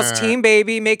in-house there. team,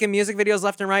 baby, making music videos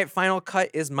left and right. Final Cut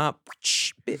is my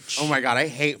bitch. Oh my god, I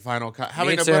hate Final Cut.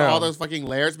 Having to too. put all those fucking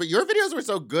layers, but your videos were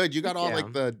so good. You got all Yeah.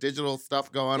 like the digital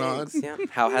stuff going on. Yeah.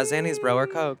 How has Xannys, bro, or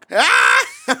Coke?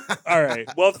 All right.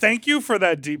 Well, thank you for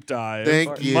that deep dive.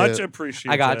 Thank you. Much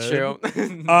appreciated. I got you.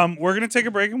 We're gonna take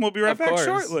a break and we'll be right Of back course.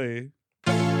 shortly.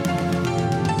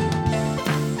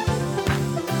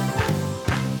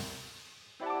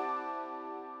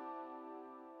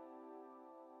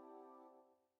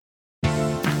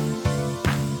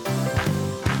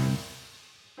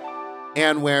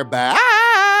 And we're back.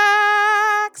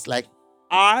 Like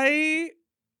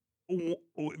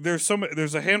There's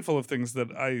a handful of things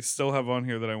that I still have on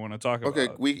here that I want to talk okay,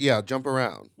 about. jump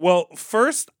around. Well,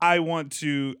 first I want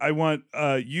you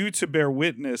to bear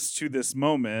witness to this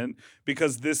moment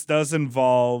because this does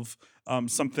involve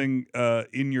something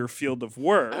in your field of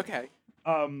work. Okay.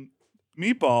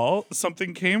 Meatball,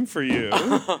 something came for you.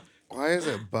 Why is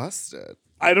it busted?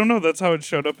 I don't know. That's how it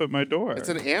showed up at my door. It's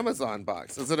an Amazon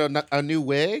box. Is it a new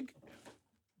wig?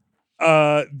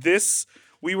 This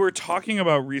we were talking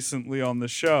about recently on the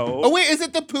show. Oh wait, is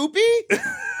it the poopy?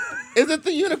 Is it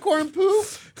the unicorn poop?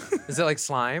 Is it like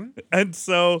slime? And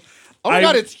so Oh my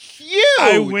God, it's huge.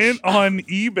 I went on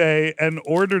eBay and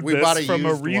ordered We bought this a from a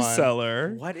used one.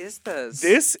 reseller. What is this?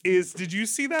 This is, did you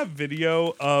see that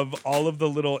video of all of the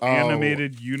little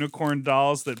animated unicorn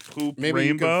dolls that poop Maybe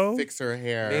rainbow? you could fix her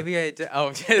hair. Maybe I did. Oh,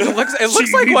 it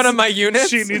looks like one of my units.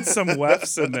 She needs some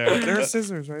wefts in there. There are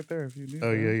scissors right there if you need Oh,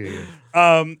 them.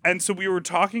 yeah. And so we were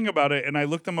talking about it, and I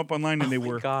looked them up online, and they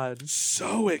were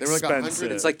so expensive. They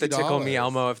were It's like the Tickle Me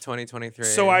Elmo of 2023.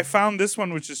 So I found this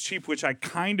one, which is cheap, which I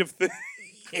kind of think.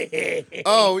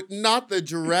 Oh, not the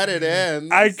dreaded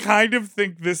ends. I kind of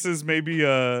think this is maybe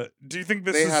a. Do you think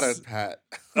this they is had a pet?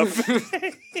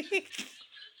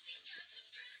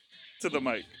 To the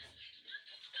mic.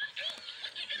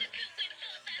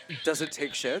 Does it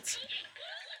take shits?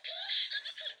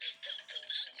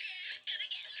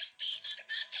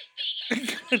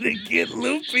 Gonna get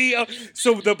loopy.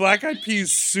 So the Black Eyed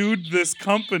Peas sued this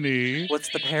company. What's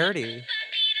the parody?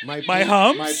 My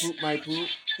humps? My poop, my poop,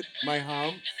 my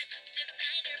hump.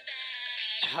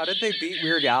 How did they beat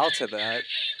Weird Al to that?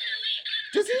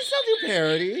 Does he still do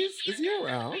parodies? Is he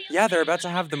around? Yeah, they're about to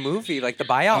have the movie, like the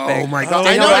biopic. Oh my God.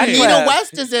 I I know, know, Radcliffe. Nina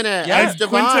West is in it. Yeah, It's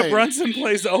divine. Quinta Brunson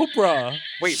plays Oprah.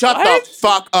 Wait, Shut what? the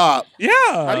fuck up. Yeah.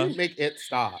 How do you make it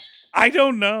stop? I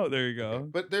don't know. There you go.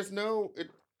 But there's no...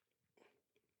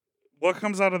 What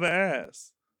comes out of the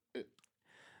ass?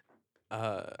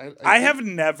 I have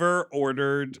never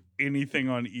ordered anything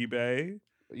on eBay.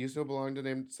 You still belong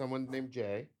to someone named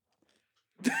Jay.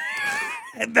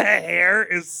 And the hair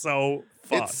is so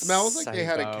fucked. It smells like they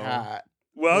had a Psycho. cat.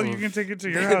 Well, you can take it to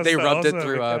your house. They that rubbed it also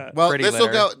through have a cat. Well, Pretty this will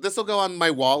litter. go on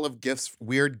my wall of gifts,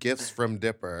 weird gifts from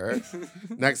Dipper,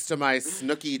 next to my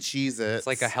Snooki Cheez-Its. It's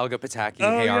like a Helga Pataki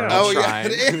Oh, Hey yeah. Arnold Oh, yeah, shrine.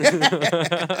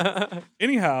 it is.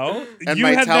 Anyhow, And you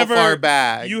my had Telfar never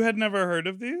bag. you had never heard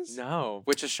of these? No,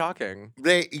 which is shocking.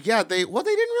 They didn't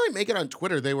really make it on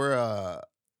Twitter. They were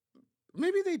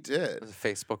maybe they did. The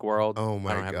Facebook world. Oh I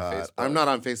my don't have a God. Facebook. I'm not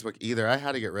on Facebook either. I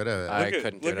had to get rid of it. I Look at-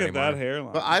 couldn't do look it at that anymore.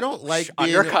 hairline. but I don't like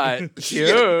being Undercut. Cute.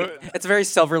 Yeah. It's a very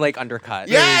Silver Lake undercut.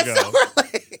 There Yeah, you go. Silver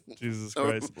Lake. Jesus Oh.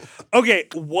 Christ. Okay,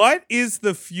 what is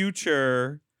the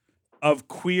future of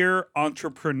queer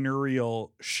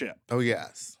entrepreneurial ship? Oh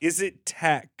yes. Is it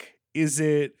tech? Is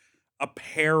it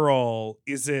apparel?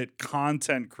 Is it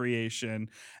content creation?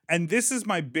 And this is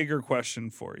my bigger question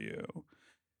for you.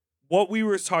 What we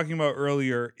were talking about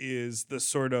earlier is the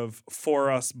sort of for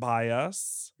us, by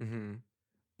us. Mm-hmm.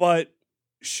 But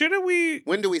shouldn't we,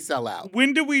 When do we sell out?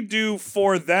 when do we do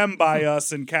for them, by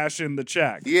us and cash in the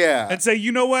check? Yeah. And say,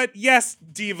 you know what? Yes,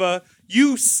 diva,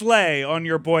 you slay on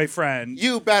your boyfriend.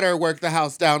 You better work the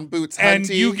house down, Boots and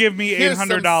Hunty. you give me Here's some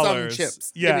 $800.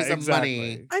 chips. Yeah, Give me some exactly.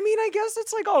 money. I mean, I guess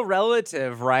it's like all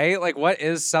relative, right? Like, what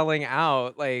is selling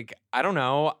out? Like, I don't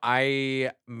know.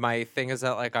 My thing is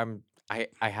that like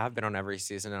I have been on every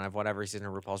season and I've won every season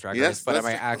of RuPaul's Drag Race, Yes, but am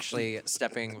I that's- actually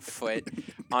stepping foot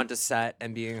onto set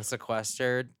and being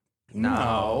sequestered? No.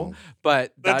 No.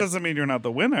 But That doesn't mean you're not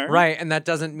the winner. right, and that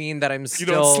doesn't mean that I'm You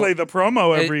still don't slay the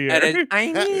promo every year.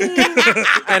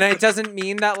 and it doesn't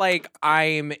mean that like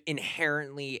I'm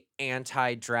inherently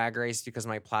anti Drag Race because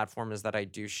my platform is that I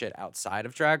do shit outside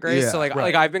of Drag Race. Yeah, So like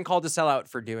right. I've been called to sell out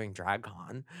for doing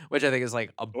DragCon, which I think is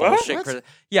like a What? bullshit.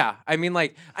 Yeah, I mean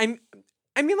like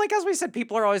like as we said,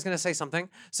 people are always going to say something.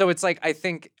 So it's like I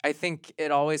think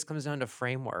it always comes down to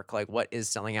framework. Like what is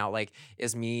selling out? Like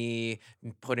is me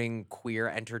putting queer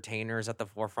entertainers at the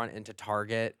forefront into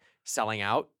Target selling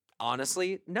out?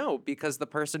 Honestly, no, because the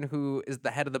person who is the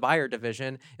head of the buyer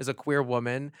division is a queer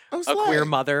woman, Oh, a queer slay.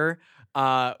 mother,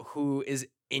 who is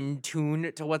in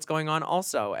tune to what's going on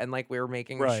also. And like we're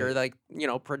making sure Right.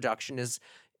 like, production is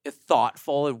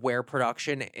thoughtful of where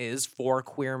production is for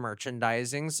queer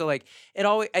merchandising. So like it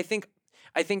always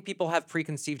I think people have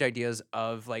preconceived ideas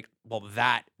of like, well,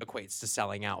 that equates to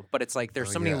selling out. But it's like there's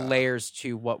Oh, so many yeah. layers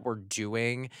to what we're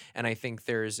doing. And I think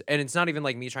and it's not even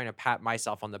like me trying to pat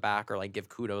myself on the back or like give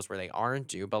kudos where they aren't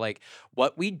due, but like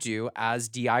what we do as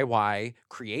DIY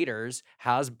creators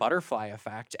has butterfly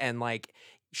effect. And like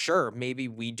sure, maybe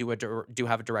we do have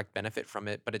a direct benefit from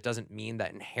it, but it doesn't mean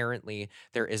that inherently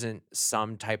there isn't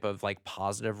some type of like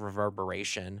positive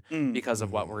reverberation because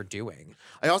of what we're doing.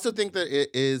 I also think that it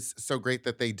is so great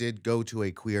that they did go to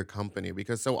a queer company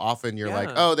because so often you're like,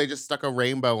 Yeah. oh, they just stuck a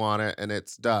rainbow on it and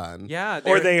it's done. Yeah.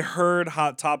 Or they heard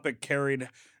Hot Topic carried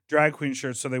drag queen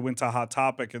shirts, so they went to Hot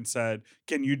Topic and said,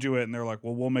 can you do it? And they're like,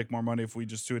 well, we'll make more money if we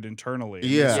just do it internally. And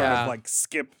they Yeah. sort Yeah. of like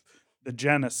skip the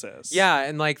Genesis. Yeah,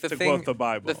 and like the to thing, quote the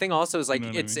Bible. the thing also is like You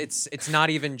know what I mean? it's not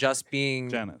even just being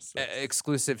Genesis.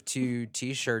 exclusive to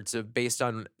T-shirts. Based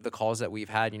on the calls that we've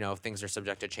had, things are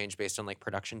subject to change based on like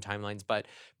production timelines, but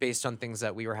based on things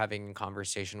that we were having in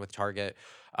conversation with Target,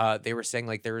 they were saying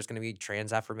like there was going to be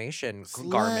trans affirmation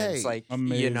garments, like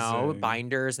Amazing.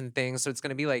 binders and things. So it's going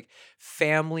to be like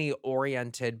family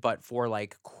oriented, but for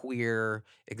like queer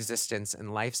existence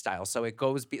and lifestyle. So it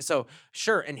goes. So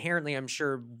sure, inherently, I'm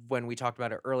sure when we talked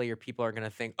about it earlier, people are going to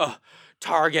think, oh,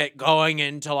 Target going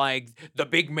into like the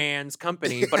big man's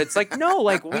company, but it's like no,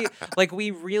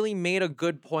 we really made a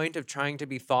good point of trying to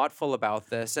be thoughtful about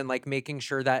this and like making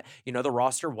sure that the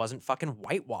roster wasn't fucking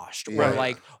whitewashed or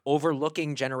like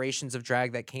overlooking generations of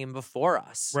drag that came before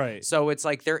us. Right. So it's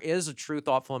like there is a true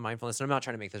thoughtful and mindfulness, and I'm not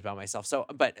trying to make this about myself. So,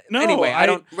 but No, anyway, I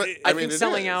mean, think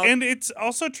selling out, and it's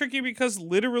also tricky because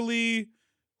literally,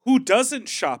 who doesn't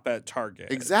shop at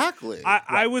Target? Exactly.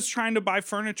 I was trying to buy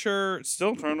furniture,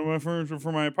 still trying to buy furniture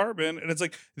for my apartment, and it's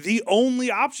like the only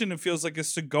option it feels like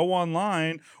is to go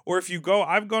online. Or if you go,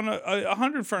 I've gone to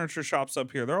 100 furniture shops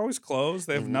up here. They're always closed.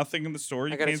 They have nothing in the store.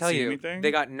 You I gotta can't tell see you, anything. they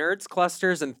got nerds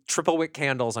clusters and triple wick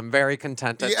candles. I'm very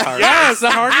content at Yeah. Target. Yes,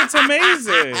 Target's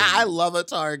amazing. I love a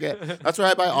Target. That's where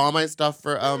I buy all my stuff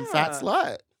for Fat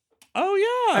Slut. Oh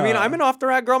yeah. I mean, I'm an off the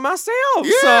rack girl myself.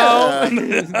 Yeah.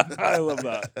 So I love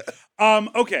that.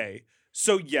 Okay.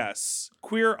 So yes,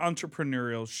 queer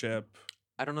entrepreneurship.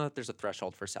 I don't know if there's a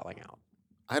threshold for selling out.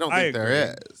 I don't I think there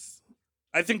agree. is.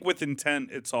 I think with intent,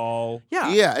 it's all.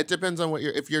 Yeah, it depends on what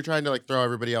if you're trying to like throw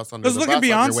everybody else under the Because bus look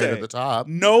at on your way Beyonce. to the top.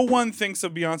 No one thinks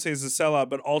of Beyonce as a sellout,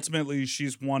 but ultimately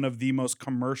she's one of the most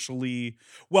commercially.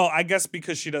 Well, I guess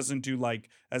because she doesn't do like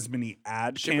as many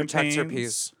ad She campaigns. protects her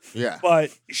piece. Yeah.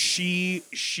 But she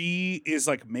is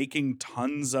like making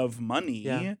tons of money.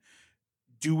 Yeah.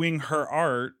 Doing her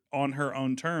art on her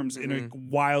own terms in a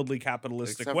wildly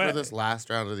capitalistic Except way. for this last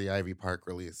round of the Ivy Park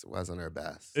release, it wasn't her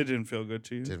best. It didn't feel good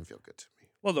to you. Didn't feel good to me.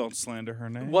 Well, don't slander her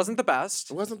name. It wasn't the best.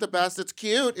 It wasn't the best. It's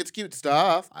cute. It's cute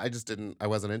stuff. I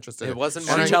wasn't interested. It wasn't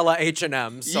And I- Marcella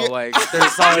H&M, so Yeah. like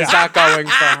there's always that going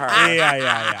for her.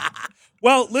 Yeah.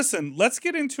 Well, listen, let's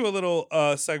get into a little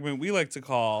segment we like to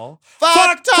call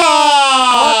Fuck Talk! Talk!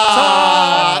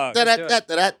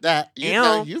 Da-da-da-da-da-da.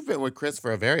 Ew. You've been with Chris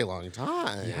for a very long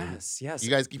time. Yes. You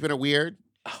guys keeping it weird?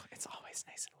 Oh, it's always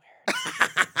nice and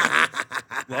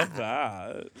weird. Love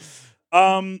that.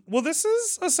 Well, this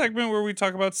is a segment where we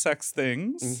talk about sex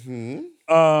things.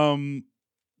 Mm-hmm.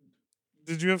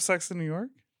 Did you have sex in New York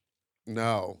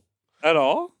No. at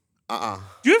all? Uh-uh.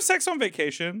 Do you have sex on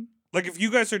vacation? Like if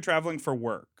you guys are traveling for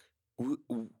work,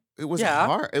 It was Yeah.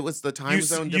 hard. It was the time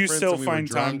zone difference. you still and we were find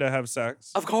time drunk. to have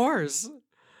sex? Of course.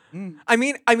 Mm. I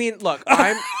mean, look,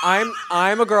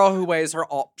 I'm a girl who weighs her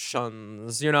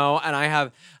options, and I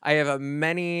have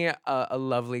a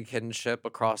lovely kinship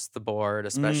across the board,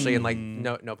 especially in like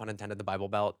no pun intended the Bible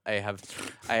Belt. I have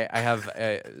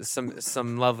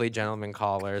some lovely gentlemen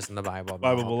callers in the Bible Belt.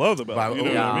 Bible below the belt. Bible- You know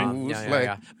what I mean?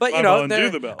 Yeah. But Bible undo there-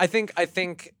 the belt. I think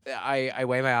I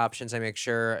weigh my options. I make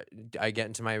sure I get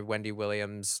into my Wendy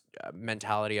Williams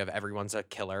mentality of everyone's a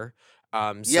killer.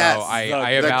 So Yes, I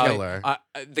the evaluate killer.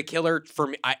 the killer for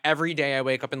me. Every day I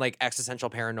wake up in like existential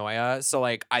paranoia. So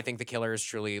like I think the killer is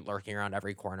truly lurking around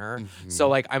every corner. Mm-hmm. So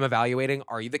like I'm evaluating: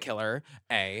 are you the killer?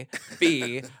 A,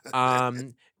 B.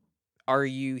 Are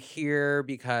you here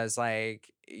because like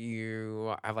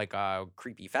you have like a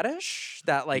creepy fetish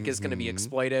that like is going to be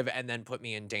exploitive and then put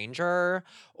me in danger,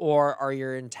 or are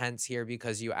your intents here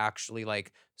because you actually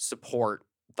like support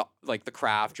the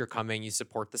craft, you're coming, you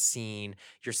support the scene,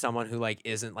 you're someone who like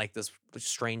isn't like this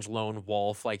strange lone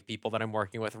wolf, like people that I'm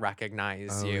working with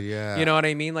recognize you. Yeah. You know what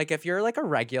I mean? Like if you're like a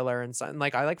regular and something,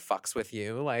 like I like fucks with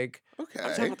you, like I'm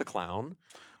down Okay. with the clown.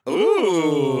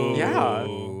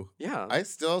 Ooh. Yeah. I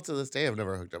still to this day have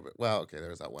never hooked up with. Well, okay, there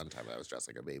was that one time I was dressed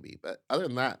like a baby, but other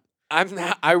than that,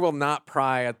 I will not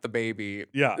pry at the baby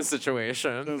Yeah.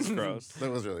 situation. That's gross.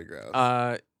 that was really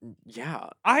gross. Yeah.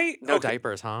 No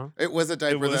Diapers, huh? it was a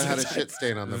diaper was that had a a shit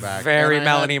stain on the back. Very and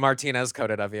I had- Melanie Martinez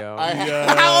coded of you. Oh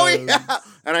Yes. yeah,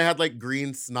 and I had like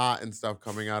green snot and stuff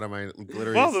coming out of my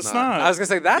glittery. Well, the snot. I was gonna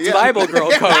say that's Yeah. Bible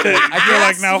girl coded. I You're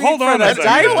like, can't now, speak hold for on the a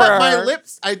second. You know what? My diaper.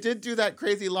 lips. I did do that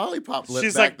crazy lollipop lip.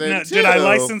 She's back like, then "No, too. did I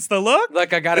license the look?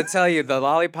 Look, I gotta tell you, the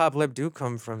lollipop lip do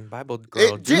come from Bible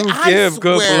girl. It did- Do I give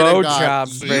good swear to God,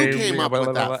 blowjobs, you baby. came up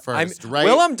with that first, right?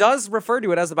 Willem does refer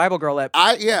to it as the Bible girl lip.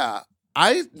 Yeah.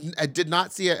 I did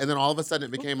not see it, and then all of a sudden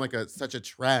it became like such a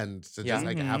trend to just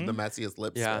like have the messiest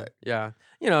lipstick. Yeah.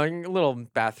 You know, a little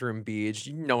bathroom beach.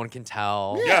 No one can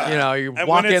tell. Yeah. You know, you And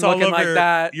walk when it's in all looking over like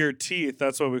that. your teeth,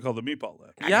 that's what we call the meatball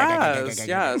lip. Yes.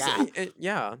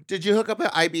 Yeah. Did you hook up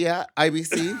at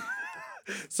IBC?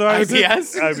 So I was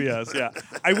IBS? IBS, yeah.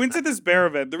 I went to this bear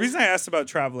event. The reason I asked about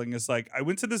traveling is like I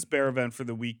went to this bear event for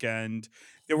the weekend.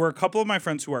 There were a couple of my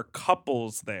friends who are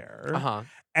couples there. Uh-huh.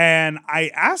 And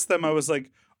I asked them, I was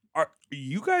like, are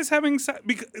you guys having sex?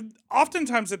 Because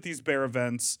oftentimes at these bear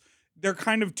events, they're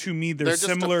kind of, to me, they're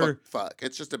similar. Just fuck.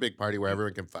 It's just a big party where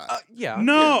everyone can fuck. Yeah.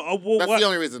 No, well, That's what? the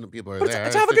only reason that people are But there.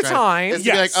 to have a good time. It's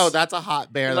to be like, oh, that's a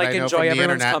hot bear Like, that I know enjoy from the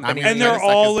everyone's internet. company. I'm And they're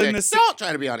all in the Don't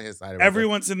try to be on his side.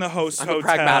 Everyone's in the host I'm hotel. a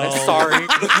pragmatic. Sorry.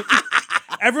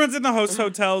 Everyone's in the host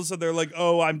hotel, so they're like,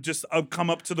 "Oh, I'll come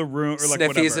up to the room," or like Sniffies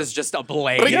whatever. is just a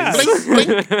blaze.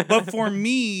 Yes. But for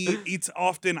me, it's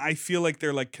often I feel like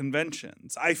they're like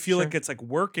conventions. I feel like it's like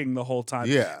working the whole time.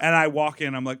 Yeah. And I walk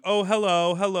in, I'm like, "Oh,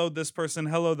 hello, this person,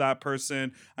 hello, that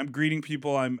person." I'm greeting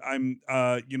people. I'm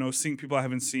seeing people I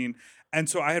haven't seen. And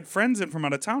so I had friends in from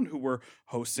out of town who were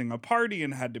hosting a party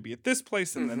and had to be at this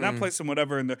place and then that place and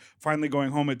whatever. And they're finally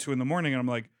going home at 2 a.m. And I'm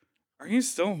like, are you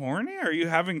still horny? Are you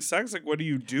having sex? Like, what are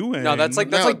you doing? No, that's like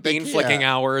bean flicking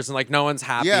hours and like no one's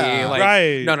happy. Yeah. Like,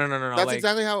 Right. No. That's like,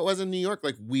 exactly how it was in New York.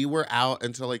 Like we were out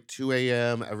until like 2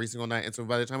 a.m. every single night. And so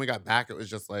by the time we got back, it was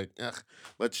just like, ugh,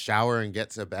 let's shower and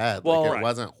get to bed. Well, like it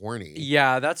wasn't horny.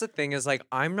 Yeah, that's the thing is like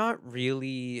I'm not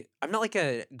like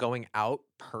a going out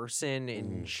person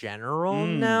in general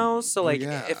now. So like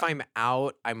if I'm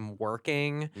out, I'm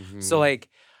working. So like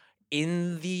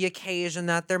in the occasion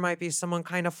that there might be someone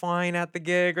kind of fine at the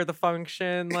gig or the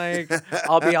function, like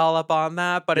I'll be all up on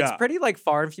that, but it's pretty like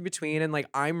far and few between. And like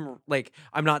I'm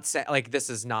not like this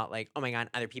is not like, oh my god,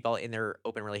 other people in their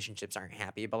open relationships aren't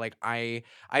happy, but like I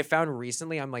found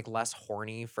recently I'm like less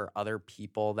horny for other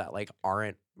people that like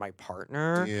aren't my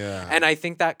partner. Yeah. And I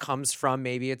think that comes from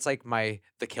maybe it's like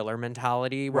the killer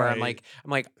mentality where I'm like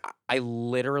I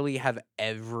literally have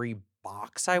every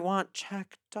box I want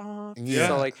checked off. Yeah.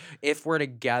 So like if we're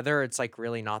together, it's like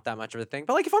really not that much of a thing.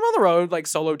 But like if I'm on the road, like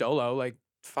solo dolo, like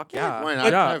fuck yeah. Why not?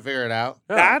 Try to figure it out.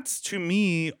 Yeah. That's to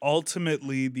me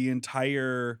ultimately the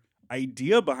entire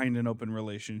idea behind an open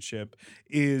relationship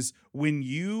is when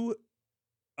you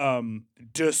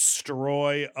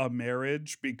destroy a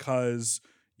marriage because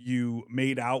you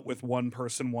made out with one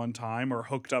person one time or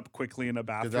hooked up quickly in a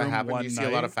bathroom. Does that happen? One Do you see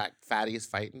night. a lot of fatties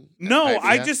fighting? No, at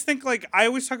I IBS? just think like I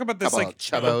always talk about this Couple like of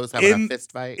chubbos having a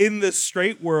fist fight. in the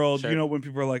straight world, Sure. you know, when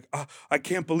people are like, oh, I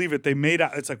can't believe it. They made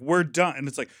out. It's like, we're done. And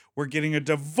it's like, we're getting a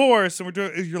divorce and we're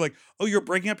doing, you're like, oh, you're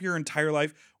breaking up your entire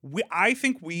life. I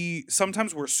think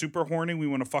sometimes we're super horny. We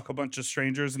want to fuck a bunch of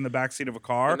strangers in the backseat of a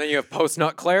car. And then you have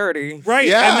post-nut clarity. Right.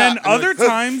 Yeah. And then other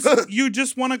times you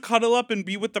just want to cuddle up and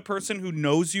be with the person who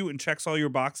knows you and checks all your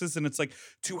boxes. And it's like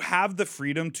to have the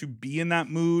freedom to be in that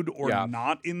mood or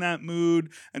not in that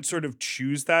mood and sort of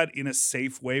choose that in a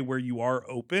safe way where you are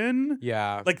open.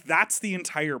 Yeah. Like that's the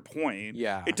entire point.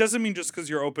 Yeah. It doesn't mean just because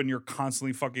you're open, you're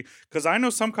constantly fucking. Because I know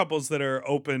some couples that are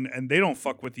open and they don't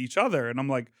fuck with each other. And I'm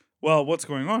like, well, what's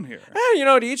going on here? You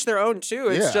know, to each their own too.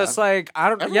 It's just like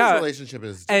Everyone's relationship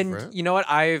is different. And you know what?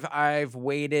 I've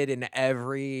waded in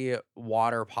every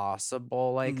water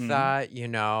possible like that. You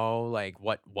know, like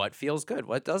what feels good,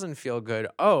 what doesn't feel good.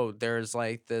 Oh, there's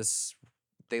like this.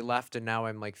 They left, and now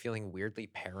I'm like feeling weirdly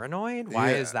paranoid.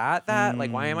 Why is that?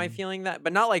 Like, why am I feeling that?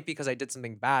 But not like because I did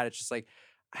something bad. It's just like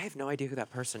I have no idea who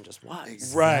that person just was.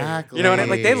 Exactly. You know what I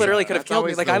mean? Like they literally could have That's killed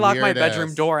me. always Like the I lock my weirdest.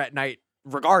 bedroom door at night.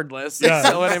 Regardless, Yeah.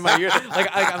 still in my ear.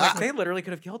 I'm like, they literally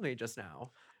could have killed me just now.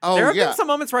 Oh, There have yeah. been some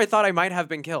moments where I thought I might have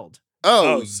been killed.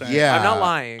 Oh, same. yeah. I'm not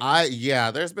lying.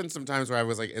 There's been some times where I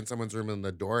was like in someone's room and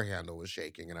the door handle was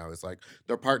shaking and I was like,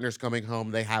 their partner's coming home,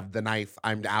 they have the knife,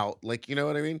 I'm out. Like, you know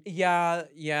what I mean? Yeah.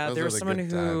 Those There are was the someone good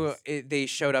who times. they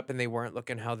showed up and they weren't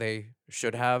looking how they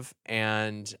should have,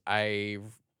 and I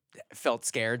felt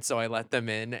scared, so I let them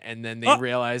in, and then they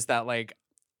realized that like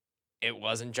it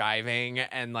wasn't jiving,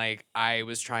 and like I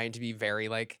was trying to be very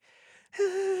like.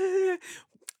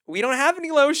 We don't have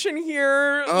any lotion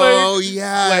here. Oh, like,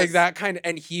 yes. Like that kind of,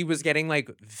 and he was getting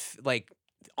like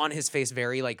on his face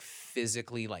very like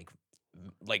physically like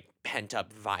pent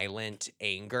up violent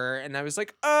anger, and I was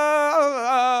like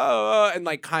and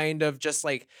like kind of just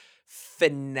like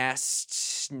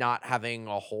finessed not having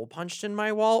a hole punched in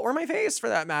my wall or my face for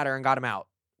that matter and got him out.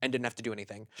 and didn't have to do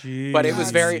anything. Jeez. But it was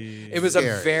a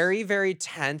Scary. very, very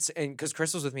tense, and because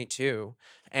Chris was with me too.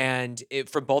 And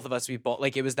for both of us, we both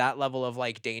like it was that level of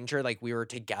like danger. Like we were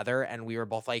together and we were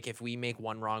both like, if we make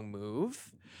one wrong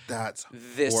move,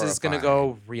 this is gonna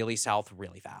go really south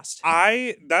really fast.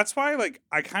 That's why like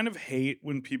I kind of hate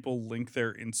when people link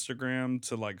their Instagram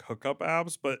to like hookup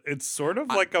apps, but it's sort of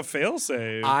like a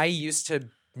failsafe. I used to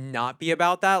not be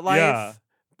about that life,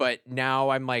 but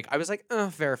now I'm like, I was like,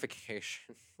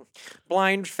 verification.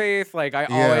 Blind faith, like I've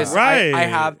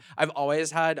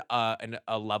always had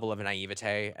a level of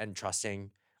naivete and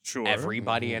trusting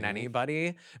everybody and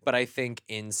anybody, but I think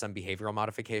in some behavioral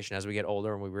modification as we get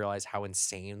older and we realize how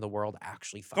insane the world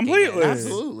actually fucking is,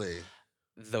 absolutely,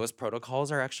 those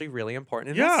protocols are actually really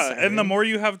important. And the more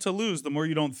you have to lose, the more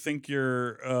you don't think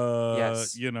you're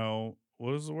you know,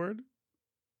 what is the word?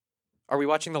 Are we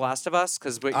watching The Last of Us?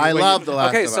 Because I love The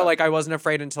Last of Us. Okay, so like I wasn't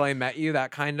afraid until I met you. That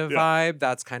kind of vibe.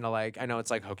 That's kind of like, I know it's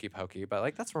like hokey pokey, but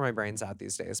like that's where my brain's at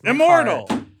these days. Immortal.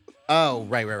 Oh,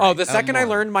 right. Oh, the second I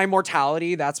learned my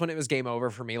mortality, that's when it was game over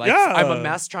for me. Like I'm a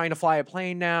mess trying to fly a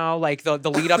plane now. Like the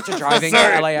lead up to driving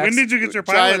to LAX. When did you get your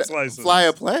pilot's license? Fly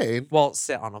a plane? Well,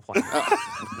 sit on a plane.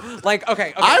 Like,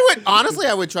 okay.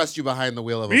 I would trust you behind the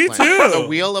wheel of a plane. Me too. The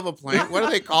wheel of a plane? What do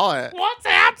they call it? What's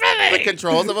happening? The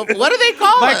controls of a what do they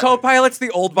call it? My co-pilot's the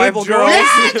old Bible girl.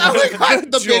 Yeah, oh my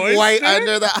God, the big white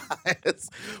under the eyes.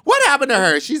 What happened to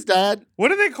her? She's dead. What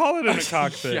do they call it in a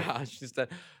cockpit? Yeah, she's dead.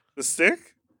 The stick?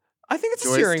 I think it's a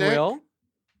steering wheel.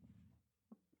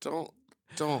 Don't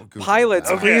Google Pilots,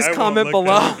 that. please comment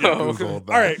below. All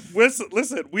right, listen.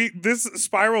 This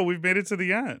spiral, we've made it to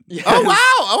the end. Yes. Oh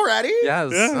wow, already?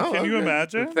 Yes. Yeah, Oh, can you okay.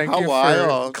 imagine? Thank you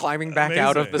for climbing back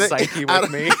out of the psyche with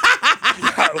me.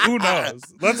 Who knows?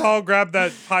 Let's all grab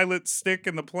that pilot stick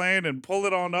in the plane and pull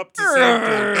it on up to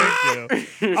safety.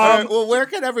 Thank you. All right, well, where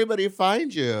can everybody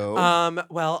find you?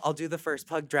 Well, I'll do the first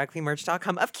plug,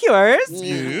 dragqueenmerch.com, of course.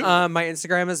 Yeah. My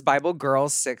Instagram is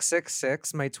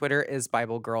BibleGirl666. My Twitter is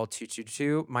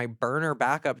BibleGirl222. My burner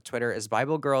backup Twitter is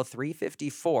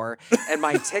BibleGirl354. And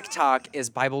my TikTok is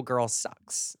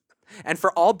BibleGirlSucks. And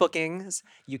for all bookings,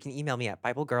 you can email me at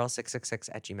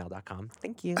BibleGirl666@gmail.com.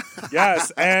 Thank you.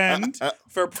 Yes, and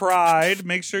for Pride,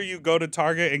 make sure you go to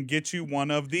Target and get you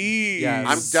one of these. Yes.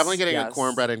 I'm definitely getting a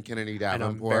cornbread and Kennedy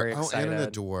Davenport. I'm very excited. And an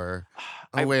Adore.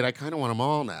 Wait, I kind of want them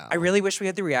all now. I really wish we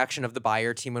had the reaction of the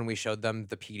buyer team when we showed them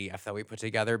the PDF that we put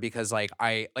together, because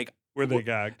were they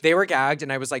gagged? They were gagged,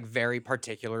 and I was like very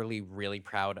particularly really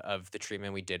proud of the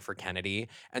treatment we did for Kennedy.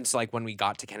 And so like when we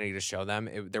got to Kennedy to show them,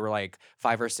 there were like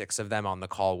 5 or 6 of them on the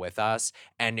call with us,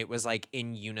 and it was like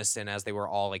in unison as they were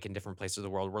all like in different places of the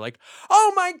world. We're like,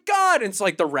 oh my God. And so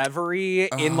like the reverie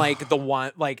in like the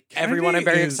one, like Kennedy everyone I'm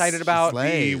very excited about.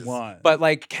 The one. But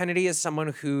like Kennedy is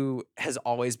someone who has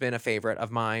always been a favorite of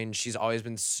mine. She's always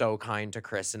been so kind to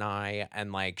Chris and I,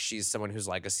 and like she's someone whose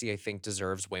legacy I think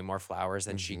deserves way more flowers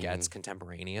than she gets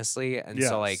contemporaneously. And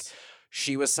so like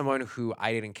she was someone who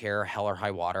I didn't care hell or high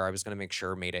water. I was going to make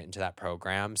sure made it into that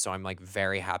program. So I'm like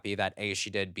very happy that A, she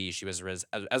did, B, she was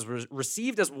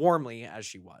received as warmly as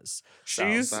she was.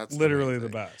 She's so, literally the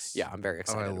best. Yeah, I'm very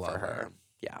excited for her. her.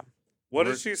 Yeah. What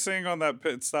did she sing on that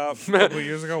pit stop a couple of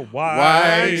years ago?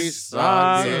 White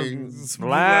stockings,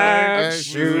 black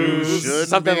shoes, shouldn't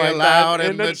something be like allowed that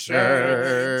in the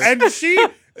church. And she,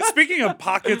 speaking of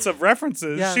pockets of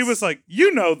references, she was like,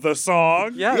 you know the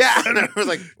song. Yes. Yeah. And I was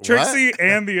like, Trixie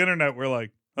and the internet were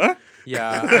like, huh?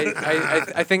 Yeah,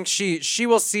 I think she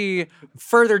will see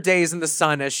further days in the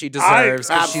sun as she deserves.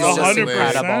 She's just 100%.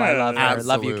 incredible. I love her. Absolutely.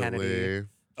 Love you, Kennedy.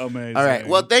 Amazing. All right.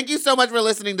 Well, thank you so much for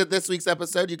listening to this week's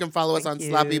episode. You can follow us on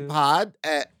Sloppy Pod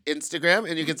at Instagram,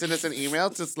 and you can send us an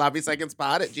email to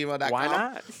sloppysecondspod@gmail.com. Why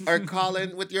not? Or call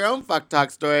in with your own fuck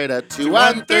talk story to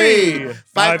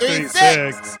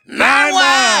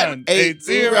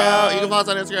 213-536-9180. You can follow us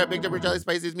on Instagram at Big Dipper Jelly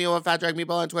Spices, Meal and Fat Drag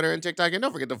Meatball on Twitter and TikTok. And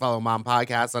don't forget to follow Mom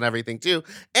Podcasts on everything too.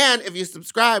 And if you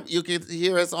subscribe, you can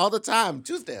hear us all the time,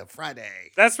 Tuesday and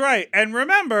Friday. That's right. And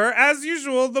remember, as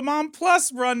usual, the Mom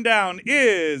Plus rundown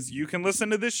is you can listen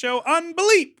to this show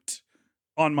unbleeped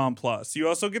on Mom Plus. You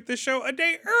also get this show a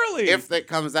day early. If it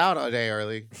comes out a day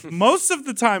early. Most of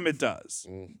the time it does.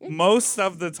 Most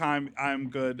of the time I'm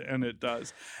good and it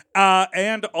does.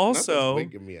 And also,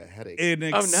 give me a headache. an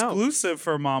exclusive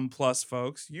for Mom Plus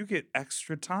folks, you get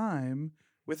extra time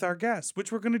with our guests,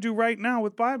 which we're going to do right now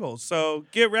with Bible. So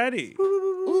get ready.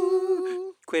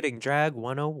 Ooh. Quitting Drag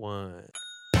 101.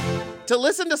 To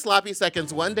listen to Sloppy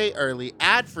Seconds one day early,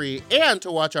 ad-free, and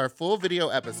to watch our full video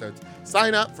episodes,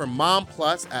 sign up for Mom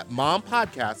Plus at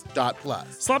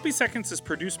mompodcast.plus. Sloppy Seconds is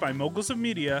produced by Moguls of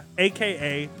Media,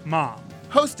 a.k.a. Mom.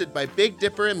 Hosted by Big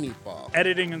Dipper and Meatball.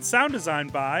 Editing and sound design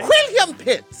by William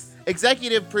Pitts.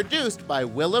 Executive produced by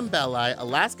Willem Belli,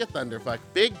 Alaska Thunderfuck,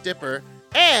 Big Dipper,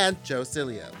 and Joe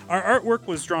Cilio. Our artwork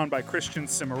was drawn by Christian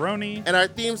Cimarroni. And our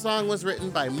theme song was written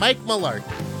by Mike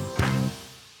Malarkey.